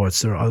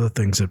sports. There are other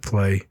things at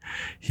play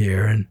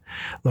here. And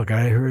look,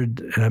 I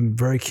heard, and I'm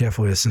very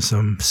careful since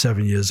I'm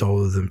 7 years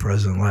older than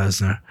President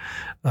Lassner,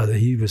 that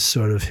he was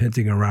sort of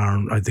hinting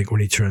around, I think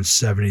when he turned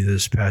 70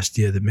 this past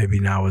year, that maybe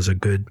now is a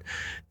good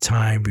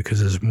time because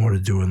there's more to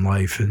do in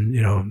life.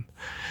 And,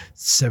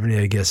 70,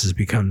 I guess, has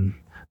become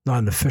not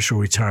an official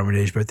retirement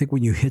age, but I think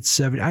when you hit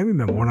 70, I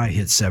remember when I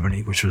hit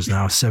 70, which was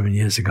now 7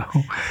 years ago,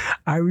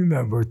 I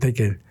remember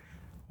thinking,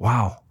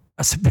 wow,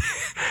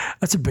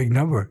 that's a big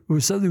number. It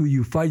was something when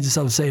you find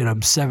yourself saying,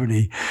 I'm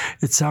 70,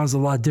 it sounds a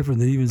lot different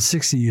than even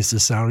 60 used to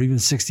sound, even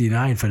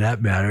 69 for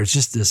that matter. It's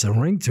just there's a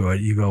ring to it.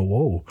 You go,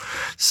 whoa.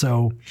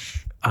 So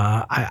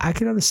I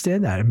can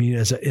understand that. I mean,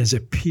 as a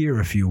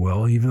peer, if you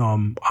will, even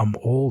though I'm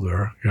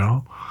older,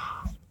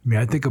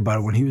 I think about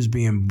it when he was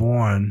being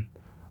born,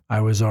 I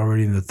was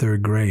already in the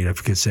third grade, if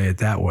I could say it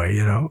that way,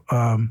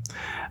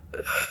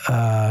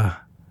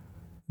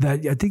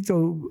 that I think,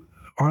 though,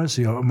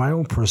 honestly, my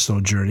own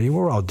personal journey,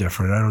 we're all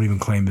different. I don't even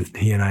claim that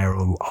he and I are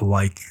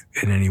alike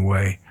in any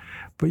way.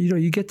 But,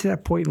 you get to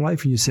that point in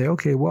life and you say,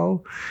 okay,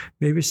 well,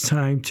 maybe it's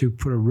time to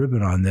put a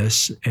ribbon on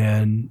this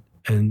and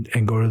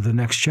go to the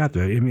next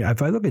chapter. I mean,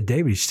 if I look at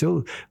David, he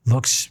still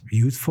looks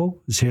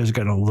youthful. His hair's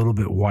gotten a little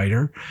bit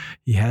whiter.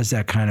 He has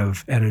that kind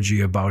of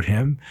energy about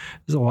him.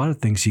 There's a lot of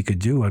things he could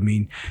do. I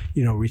mean,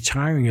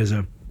 retiring as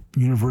a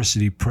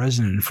university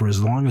president for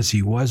as long as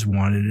he was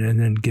one, and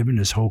then given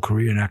his whole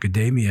career in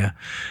academia,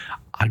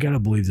 I got to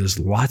believe there's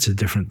lots of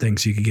different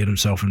things he could get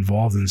himself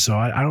involved in. So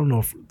I don't know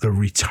if the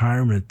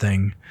retirement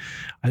thing,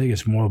 I think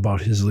it's more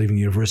about his leaving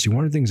the university.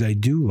 One of the things I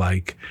do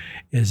like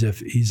is if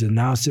he's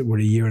announced it with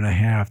a year and a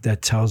half,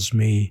 that tells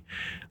me,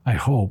 I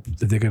hope,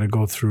 that they're going to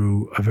go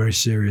through a very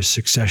serious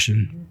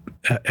succession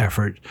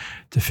effort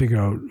to figure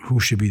out who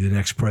should be the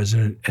next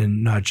president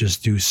and not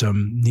just do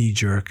some knee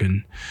jerk.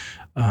 And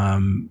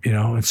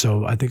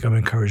so I think I'm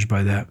encouraged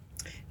by that.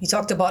 You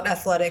talked about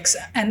athletics,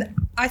 and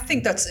I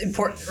think that's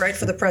important, right,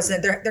 for the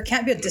president. There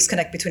can't be a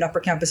disconnect between upper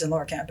campus and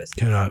lower campus.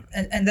 Cannot.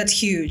 And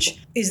that's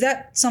huge. Is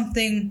that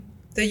something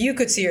that you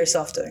could see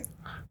yourself doing?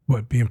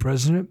 What, being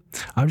president?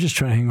 I'm just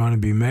trying to hang on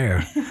and be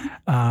mayor.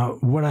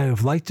 Would I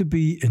have liked to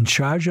be in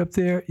charge up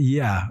there?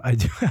 Yeah, I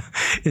do,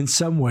 in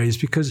some ways,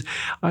 because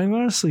I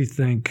honestly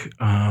think,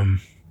 I've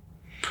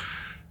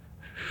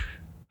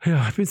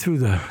been through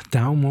the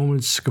down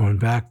moments going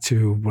back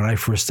to when I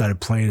first started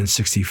playing in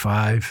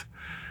 '65,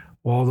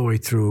 all the way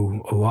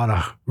through a lot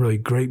of really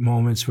great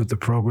moments with the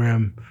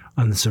program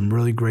under some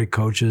really great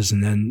coaches,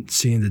 and then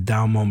seeing the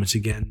down moments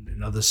again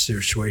in other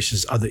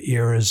situations, other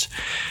eras.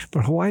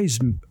 But Hawaii's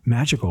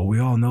magical. We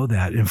all know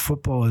that. And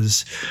football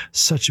is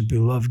such a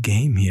beloved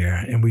game here.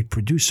 And we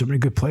produce so many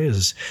good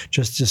players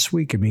just this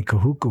week. I mean,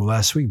 Kahuku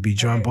last week beat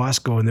John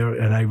Bosco,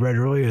 and I read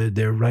earlier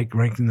they're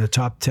ranked in the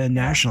top 10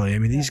 nationally. I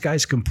mean, these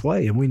guys can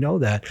play, and we know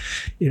that.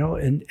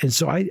 And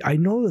so I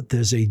know that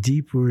there's a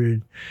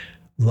deep-rooted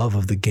love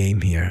of the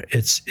game here.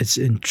 It's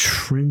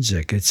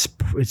intrinsic. It's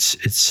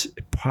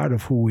part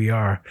of who we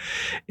are.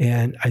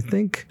 And I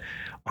think,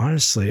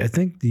 honestly,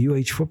 the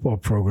UH football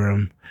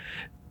program,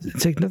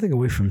 take nothing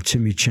away from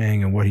Timmy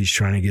Chang and what he's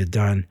trying to get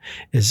done,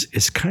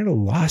 is kind of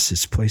lost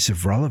its place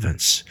of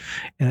relevance.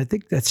 And I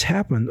think that's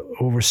happened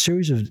over a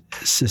series of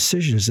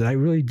decisions that I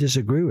really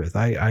disagree with.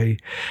 I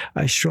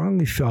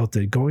strongly felt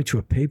that going to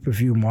a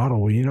pay-per-view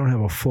model where you don't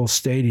have a full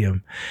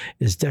stadium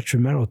is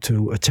detrimental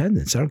to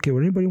attendance. I don't care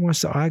what anybody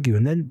wants to argue.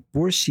 And then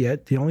worse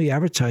yet, the only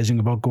advertising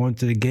about going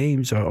to the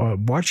games or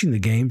watching the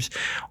games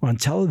on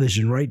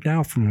television right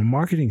now from a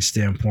marketing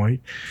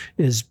standpoint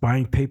is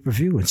buying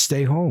pay-per-view and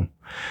stay home.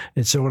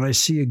 And so when I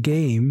see a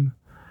game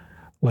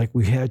like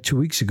we had 2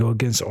 weeks ago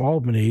against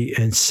Albany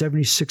and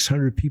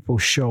 7,600 people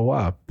show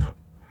up,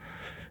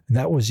 and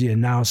that was the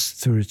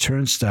announced through the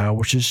turnstile,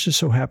 which is just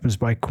so happens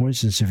by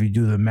coincidence, if you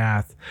do the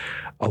math,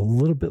 a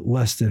little bit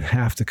less than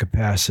half the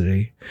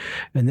capacity.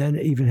 And then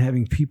even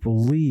having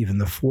people leave in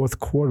the fourth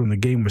quarter when the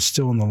game was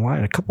still in the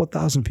line, a couple of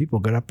thousand people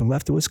got up and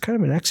left. It was kind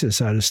of an exodus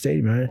out of the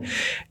stadium.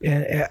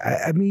 And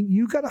I mean,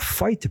 you got to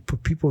fight to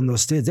put people in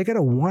those stands. They got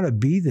to want to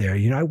be there.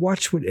 You know, I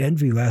watched with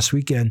envy last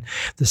weekend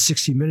the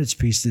 60 Minutes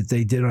piece that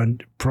they did on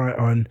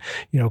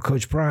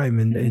Coach Prime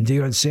and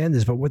Deion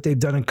Sanders, but what they've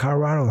done in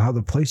Colorado, how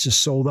the place is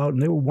sold out,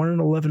 and they were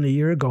 1-11 a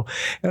year ago.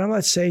 And I'm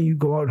not saying you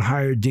go out and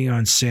hire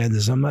Deion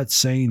Sanders. I'm not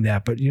saying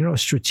that, but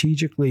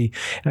strategically,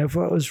 and I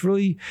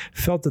really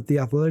felt that the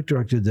athletic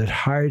director that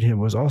hired him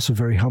was also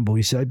very humble.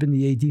 He said, "I've been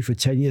the AD for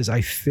 10 years. I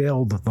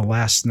failed the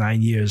last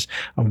 9 years.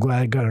 I'm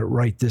glad I got it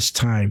right this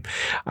time."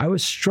 I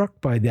was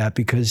struck by that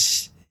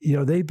because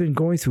they've been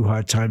going through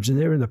hard times, and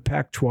they're in the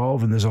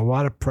Pac-12, and there's a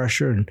lot of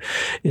pressure, and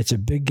it's a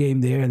big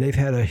game there, and they've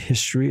had a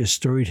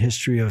storied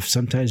history of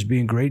sometimes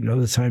being great and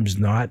other times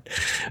not.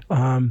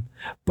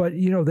 But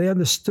they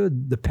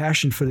understood the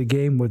passion for the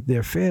game with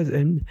their fans.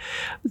 And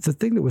the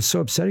thing that was so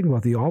upsetting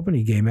about the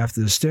Albany game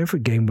after the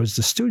Stanford game was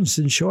the students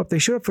didn't show up. They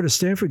showed up for the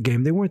Stanford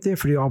game. They weren't there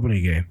for the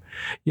Albany game,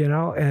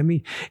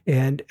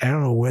 and I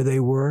don't know where they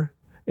were,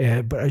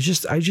 but I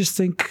just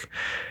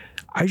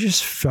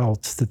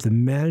felt that the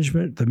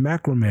management, the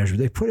macro management,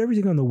 they put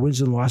everything on the wins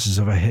and losses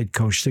of a head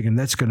coach, thinking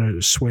that's going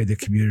to sway the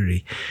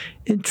community.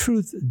 In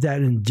truth,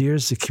 that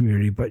endears the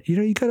community. But,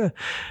 you got to,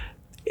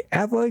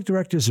 athletic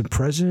directors and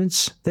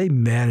presidents, they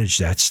manage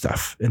that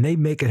stuff and they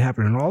make it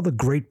happen. And all the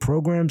great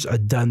programs are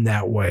done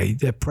that way.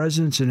 They're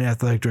presidents and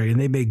athletic directors,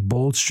 and they make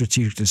bold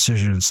strategic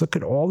decisions. Look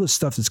at all the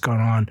stuff that's gone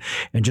on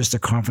and just the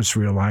conference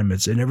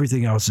realignments and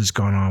everything else that's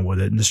gone on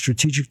with it and the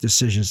strategic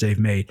decisions they've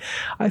made.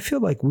 I feel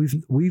like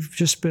we've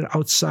just been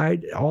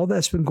outside. All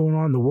that's been going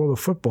on in the world of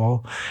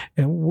football,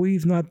 and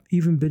we've not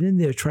even been in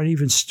there trying to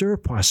even stir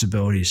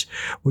possibilities.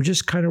 We're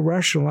just kind of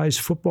rationalized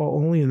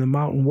football only in the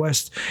Mountain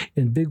West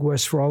and Big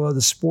West for all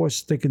other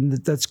sports, thinking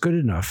that that's good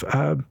enough.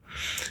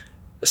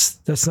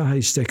 That's not how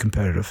you stay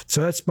competitive.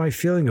 So that's my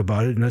feeling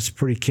about it, and that's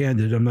pretty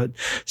candid. I'm not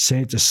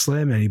saying to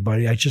slam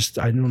anybody. I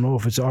don't know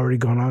if it's already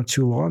gone on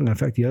too long. In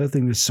fact, the other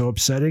thing that's so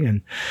upsetting,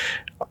 and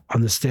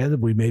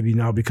understandably maybe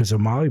now because of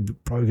Molly,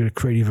 probably going to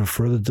create even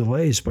further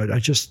delays, but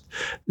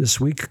this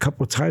week a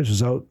couple of times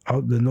was out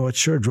in the North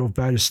Shore, drove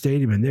by the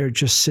stadium, and there it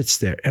just sits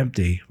there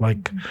empty,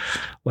 like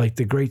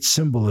the great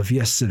symbol of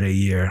yesterday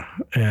year,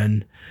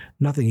 and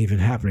nothing even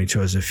happening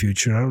towards the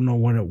future. And I don't know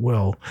when it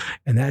will.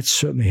 And that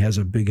certainly has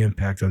a big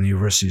impact on the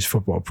university's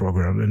football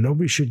program. And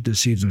nobody should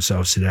deceive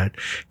themselves to that.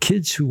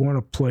 Kids who want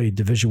to play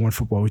Division I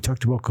football, we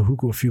talked about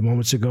Kahuku a few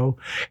moments ago,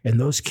 and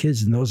those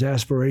kids and those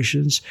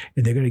aspirations,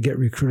 and they're going to get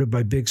recruited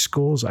by big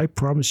schools. I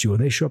promise you, when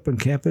they show up on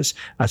campus,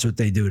 that's what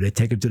they do. They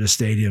take them to the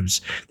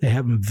stadiums. They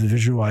have them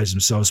visualize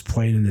themselves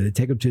playing in there. They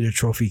take them to their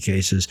trophy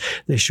cases.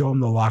 They show them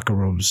the locker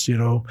rooms.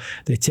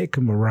 They take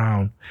them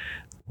around.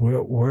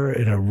 We're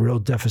in a real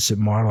deficit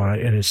model,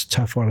 and it's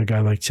tough on a guy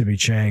like Timmy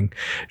Chang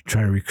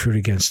trying to recruit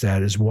against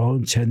that, as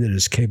well-intended,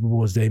 as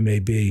capable as they may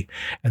be.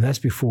 And that's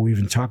before we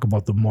even talk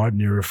about the modern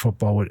era of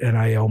football with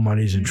NIL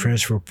monies and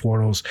transfer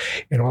portals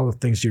and all the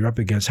things you're up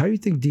against. How do you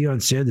think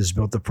Deion Sanders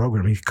built the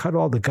program? He cut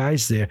all the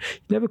guys there. He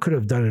never could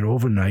have done it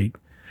overnight.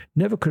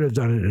 Never could have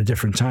done it at a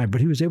different time,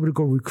 but he was able to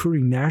go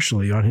recruiting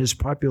nationally on his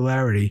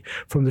popularity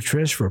from the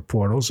transfer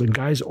portals and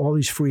guys, all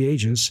these free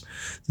agents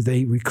that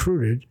they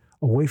recruited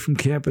away from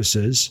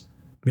campuses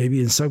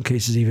maybe in some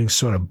cases even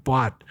sort of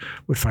bought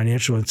with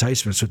financial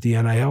enticements with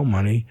the NIL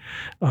money.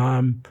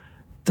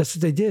 That's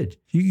what they did.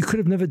 You could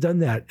have never done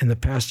that in the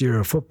past era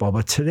of football,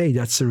 but today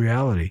that's the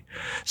reality.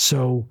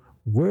 So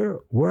we're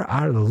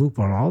out of the loop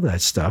on all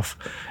that stuff,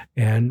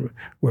 and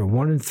we're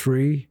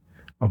 1-3.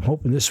 I'm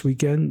hoping this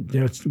weekend,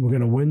 we're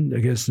going to win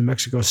against New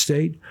Mexico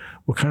State.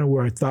 We're kind of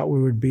where I thought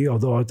we would be,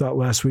 although I thought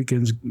last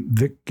weekend's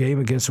game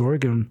against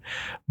Oregon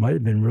might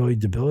have been really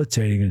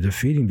debilitating and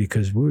defeating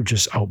because we were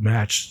just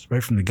outmatched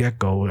right from the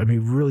get-go. I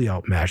mean, really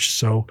outmatched.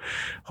 So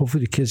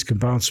hopefully the kids can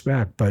bounce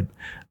back. But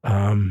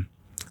I'm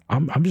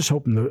just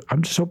hoping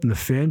the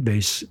fan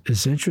base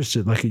is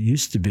interested like it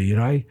used to be.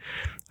 And I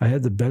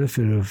had the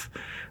benefit of,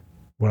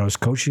 when I was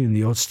coaching in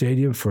the old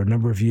stadium for a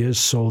number of years,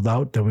 sold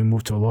out. Then we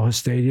moved to Aloha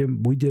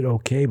Stadium. We did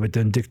okay, but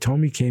then Dick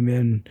Tomey came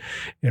in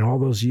all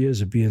those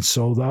years of being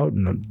sold out,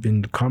 and I've been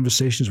in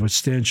conversations with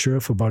Stan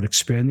Sheriff about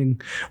expanding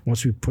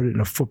once we put it in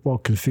a football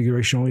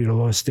configuration only at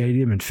Aloha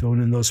Stadium and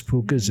filling in those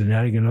pukas and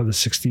adding another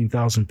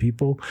 16,000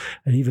 people,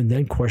 and even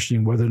then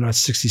questioning whether or not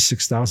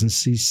 66,000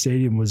 seat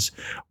stadium was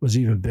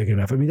even big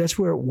enough. I mean, that's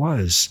where it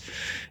was.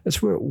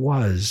 That's where it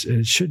was, and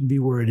it shouldn't be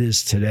where it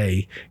is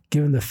today,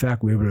 given the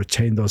fact we were able to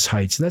attain those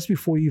heights. And that's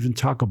before you even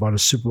talk about a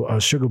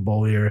Sugar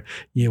Bowl year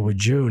with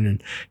June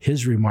and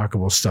his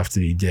remarkable stuff that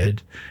he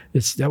did.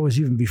 That was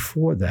even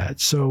before that.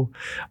 So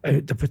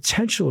the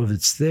potential of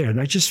it's there.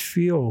 And I just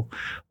feel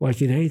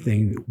like in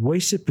anything,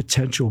 wasted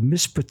potential,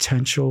 missed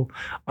potential,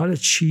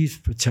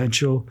 unachieved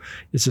potential,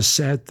 it's a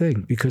sad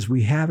thing because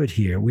we have it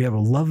here. We have a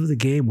love of the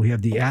game. We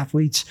have the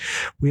athletes.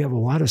 We have a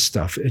lot of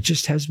stuff. It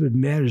just hasn't been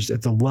managed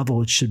at the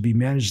level it should be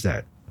managed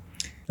at.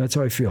 That's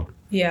how I feel.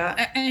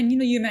 Yeah. And,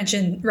 you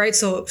mentioned, right,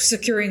 so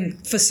securing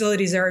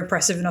facilities that are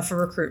impressive enough for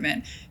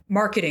recruitment,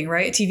 marketing,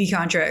 right, TV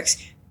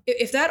contracts.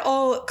 If that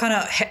all kind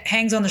of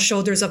hangs on the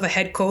shoulders of a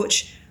head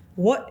coach,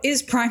 what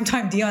is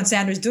primetime Deion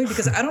Sanders doing?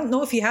 Because I don't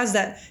know if he has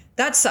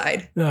that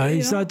side. No,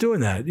 he's not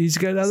doing that. He's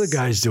got other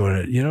guys doing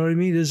it. You know what I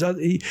mean? There's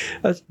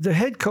the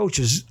head coach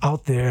is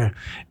out there,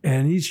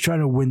 and he's trying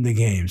to win the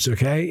games,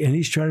 okay? And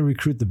he's trying to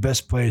recruit the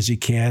best players he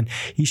can.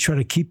 He's trying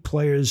to keep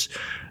players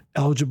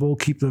eligible,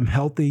 keep them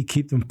healthy,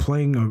 keep them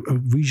playing or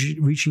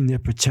reaching their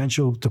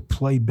potential to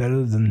play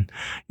better than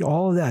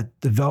all of that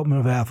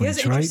development of athletes.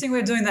 He has an interesting way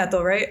of doing that,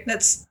 though, right?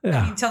 That's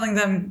telling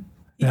them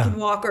you can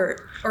walk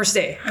or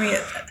stay. I mean,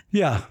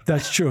 yeah,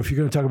 that's true. If you're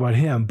going to talk about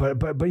him, but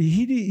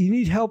you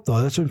need help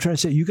though. That's what I'm trying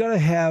to say. You got to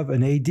have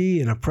an AD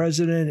and a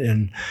president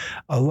and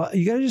a lot.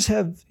 You got to just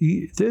have.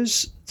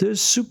 There's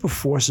super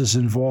forces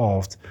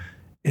involved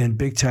in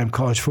big time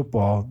college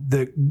football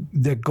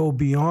that go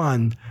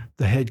beyond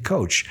the head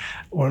coach.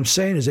 What I'm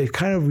saying is they've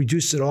kind of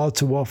reduced it all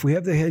to, well, if we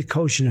have the head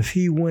coach and if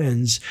he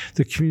wins,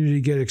 the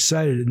community get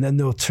excited and then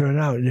they'll turn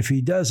out. And if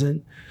he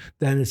doesn't,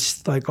 then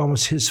it's like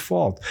almost his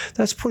fault.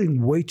 That's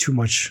putting way too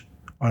much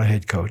on a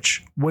head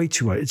coach. Way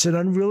too much. It's an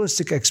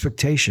unrealistic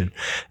expectation.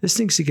 This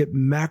needs to get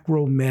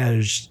macro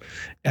managed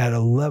at a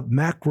level,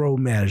 macro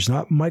managed,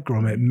 not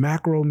micro managed,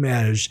 macro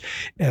managed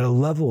at a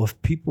level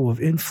of people of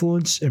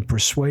influence and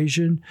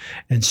persuasion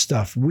and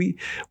stuff. We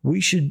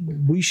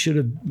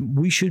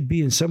should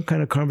be in some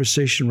kind of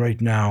conversation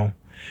right now,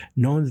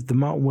 knowing that the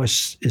Mountain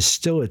West is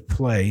still at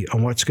play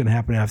on what's going to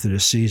happen after the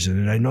season.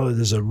 And I know that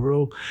there's a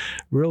real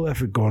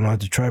effort going on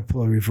to try to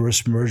pull a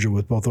reverse merger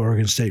with both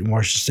Oregon State and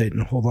Washington State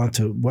and hold on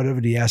to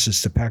whatever the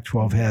assets the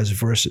Pac-12 has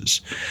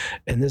versus.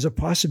 And there's a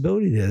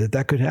possibility there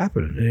that could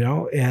happen,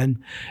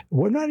 and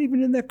we're not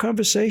even in that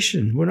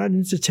conversation. We're not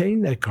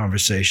entertaining that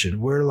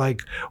conversation. We're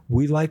like,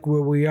 we like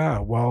where we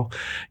are. Well,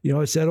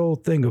 it's that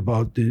old thing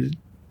about the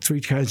three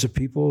kinds of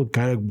people.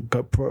 Kind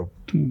of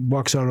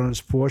walks out on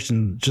his porch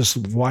and just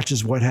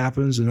watches what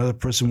happens. Another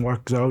person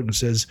walks out and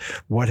says,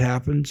 what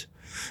happened?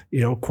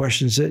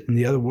 Questions it. And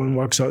the other one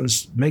walks out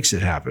and makes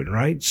it happen,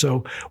 right?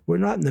 So we're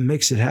not in the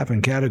makes it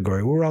happen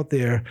category. We're out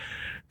there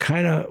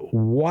kind of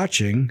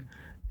watching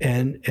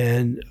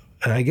and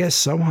I guess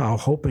somehow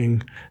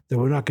hoping that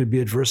we're not going to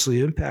be adversely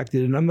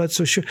impacted. And I'm not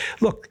so sure.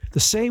 Look, the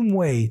same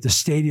way the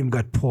stadium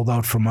got pulled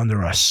out from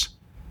under us,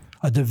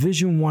 a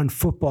Division I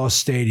football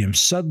stadium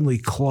suddenly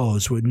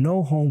closed with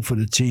no home for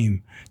the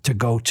team to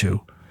go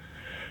to.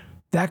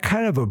 That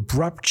kind of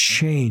abrupt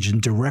change in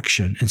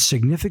direction and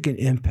significant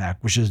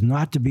impact, which is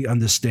not to be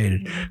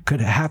understated, could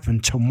happen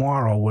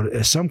tomorrow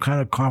with some kind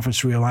of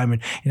conference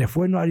realignment. And if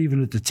we're not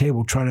even at the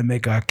table trying to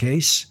make our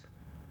case,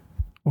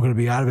 we're going to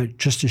be out of it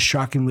just as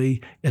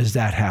shockingly as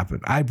that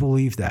happened. I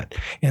believe that.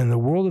 And in the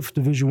world of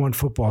Division I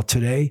football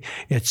today,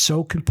 it's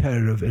so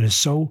competitive and it's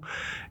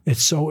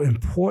so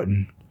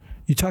important.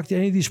 You talk to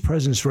any of these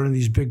presidents running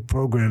these big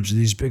programs in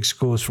these big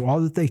schools, for all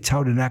that they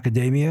tout in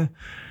academia,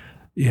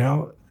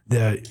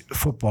 the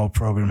football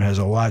program has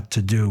a lot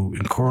to do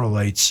and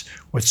correlates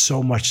with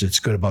so much that's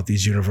good about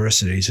these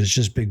universities. It's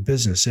just big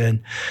business.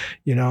 And,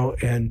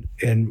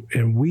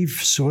 and we've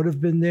sort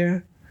of been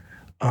there,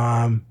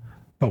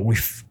 but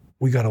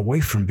we got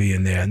away from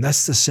being there. And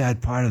that's the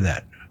sad part of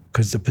that,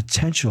 because the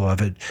potential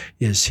of it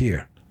is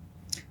here.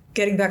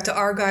 getting back to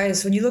our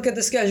guys, when you look at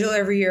the schedule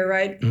every year,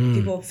 right?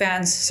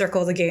 Fans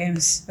circle the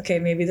games. Okay,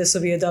 maybe this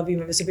will be a W,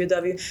 maybe this will be a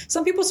W.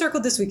 Some people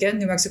circled this weekend,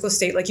 New Mexico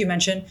State, like you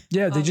mentioned.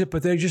 Yeah, they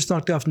just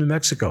knocked off New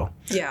Mexico.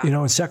 Yeah.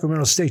 And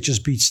Sacramento State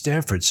just beat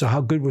Stanford. So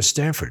how good was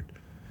Stanford?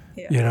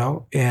 Yeah.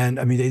 And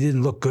I mean, they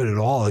didn't look good at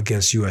all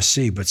against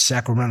USC, but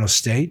Sacramento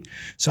State.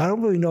 So I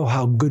don't really know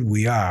how good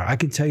we are. I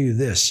can tell you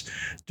this: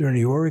 during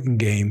the Oregon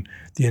game,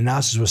 the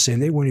announcers were saying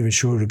they weren't even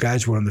sure who the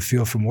guys were on the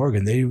field from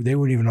Oregon. They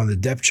weren't even on the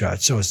depth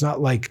chart. So it's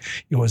not like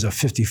it was a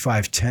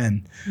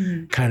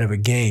 55-10 kind of a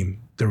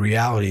game. The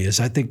reality is,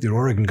 I think that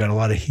Oregon got a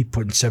lot of heat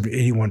putting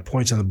 81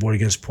 points on the board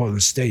against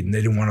Portland State, and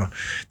they didn't want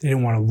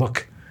to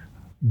look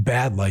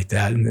bad like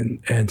that.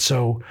 And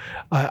so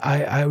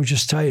I would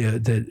just tell you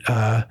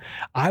that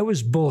I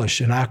was bullish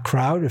in our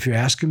crowd. If you're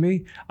asking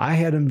me, I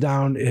had them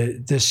down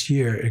this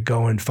year at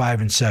going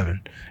 5-7.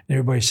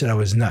 Everybody said I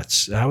was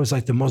nuts. I was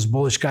like the most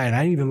bullish guy, and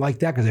I didn't even like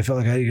that because I felt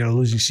like I got a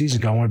losing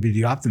season. I want to be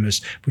the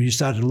optimist. But you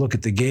started to look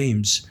at the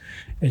games,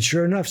 and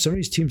sure enough, some of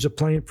these teams are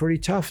playing pretty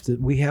tough that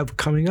we have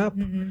coming up.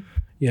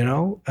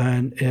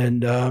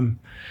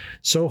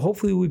 So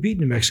hopefully we beat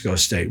New Mexico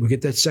State. We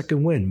get that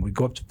second win. We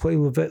go up to play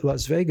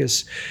Las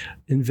Vegas,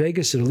 in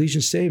Vegas at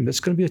Allegiant Stadium. That's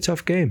going to be a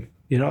tough game.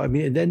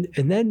 And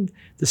then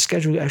the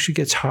schedule actually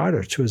gets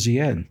harder towards the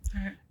end.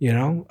 Right.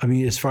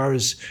 As far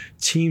as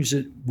teams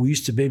that we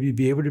used to maybe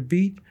be able to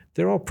beat,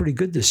 they're all pretty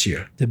good this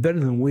year. They're better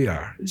than we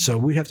are. So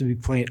we'd have to be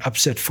playing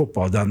upset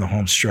football down the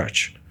home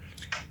stretch.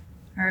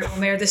 All right, well,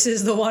 Mayor, this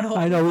is the one.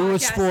 I know, we were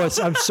sports.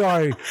 I'm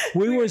sorry.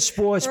 We were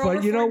sports,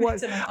 but you know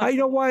what? I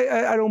know why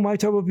I don't mind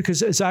talking about,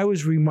 because as I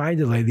was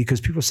reminded lately,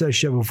 because people said I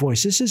should have a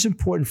voice, this is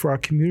important for our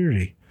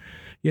community.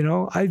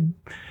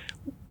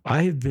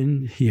 I have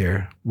been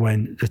here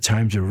when the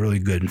times are really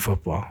good in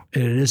football,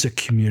 and it is a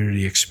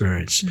community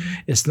experience.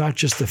 It's not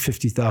just the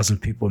 50,000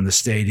 people in the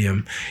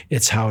stadium.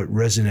 It's how it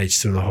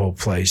resonates through the whole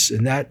place.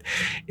 And that,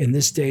 in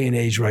this day and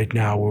age right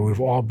now, where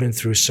we've all been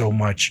through so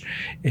much,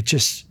 it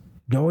just,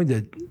 knowing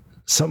that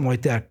something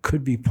like that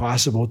could be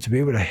possible, to be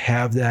able to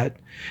have that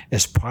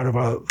as part of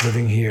our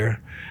living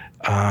here,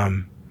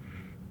 that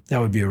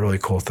would be a really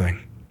cool thing.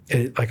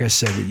 Like I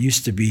said, it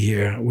used to be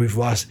here. We've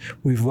lost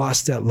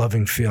that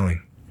loving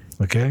feeling.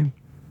 Okay?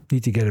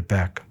 Need to get it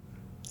back.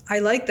 I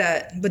like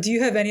that. But do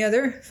you have any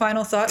other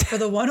final thoughts for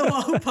the One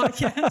Oahu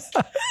podcast?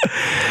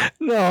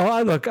 No,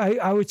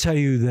 I would tell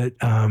you that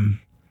on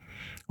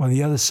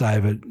the other side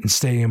of it, and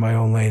staying in my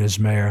own lane as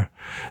mayor,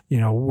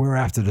 we're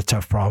after the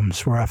tough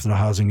problems. We're after the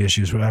housing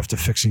issues. We're after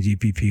fixing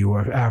DPP.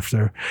 We're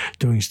after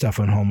doing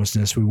stuff on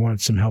homelessness. We want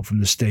some help from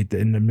the state.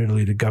 And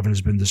admittedly, the governor's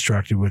been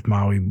distracted with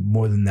Maui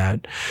more than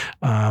that.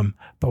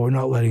 But we're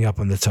not letting up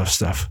on the tough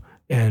stuff.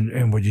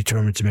 And we're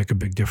determined to make a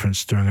big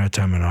difference during our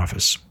time in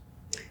office.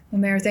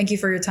 Well, Mayor, thank you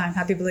for your time.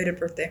 Happy belated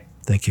birthday.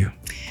 Thank you.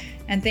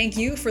 And thank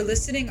you for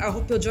listening. I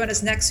hope you'll join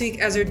us next week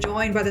as we're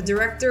joined by the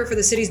Director for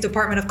the city's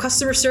Department of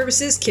Customer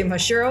Services, Kim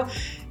Hashiro.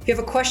 If you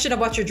have a question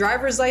about your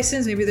driver's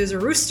license, maybe there's a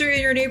rooster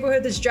in your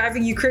neighborhood that's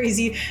driving you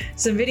crazy,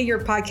 submitting your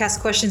podcast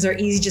questions are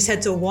easy. Just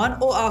head to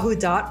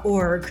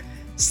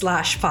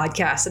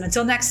oneoahu.org/podcast. And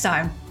until next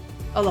time,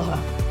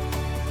 aloha.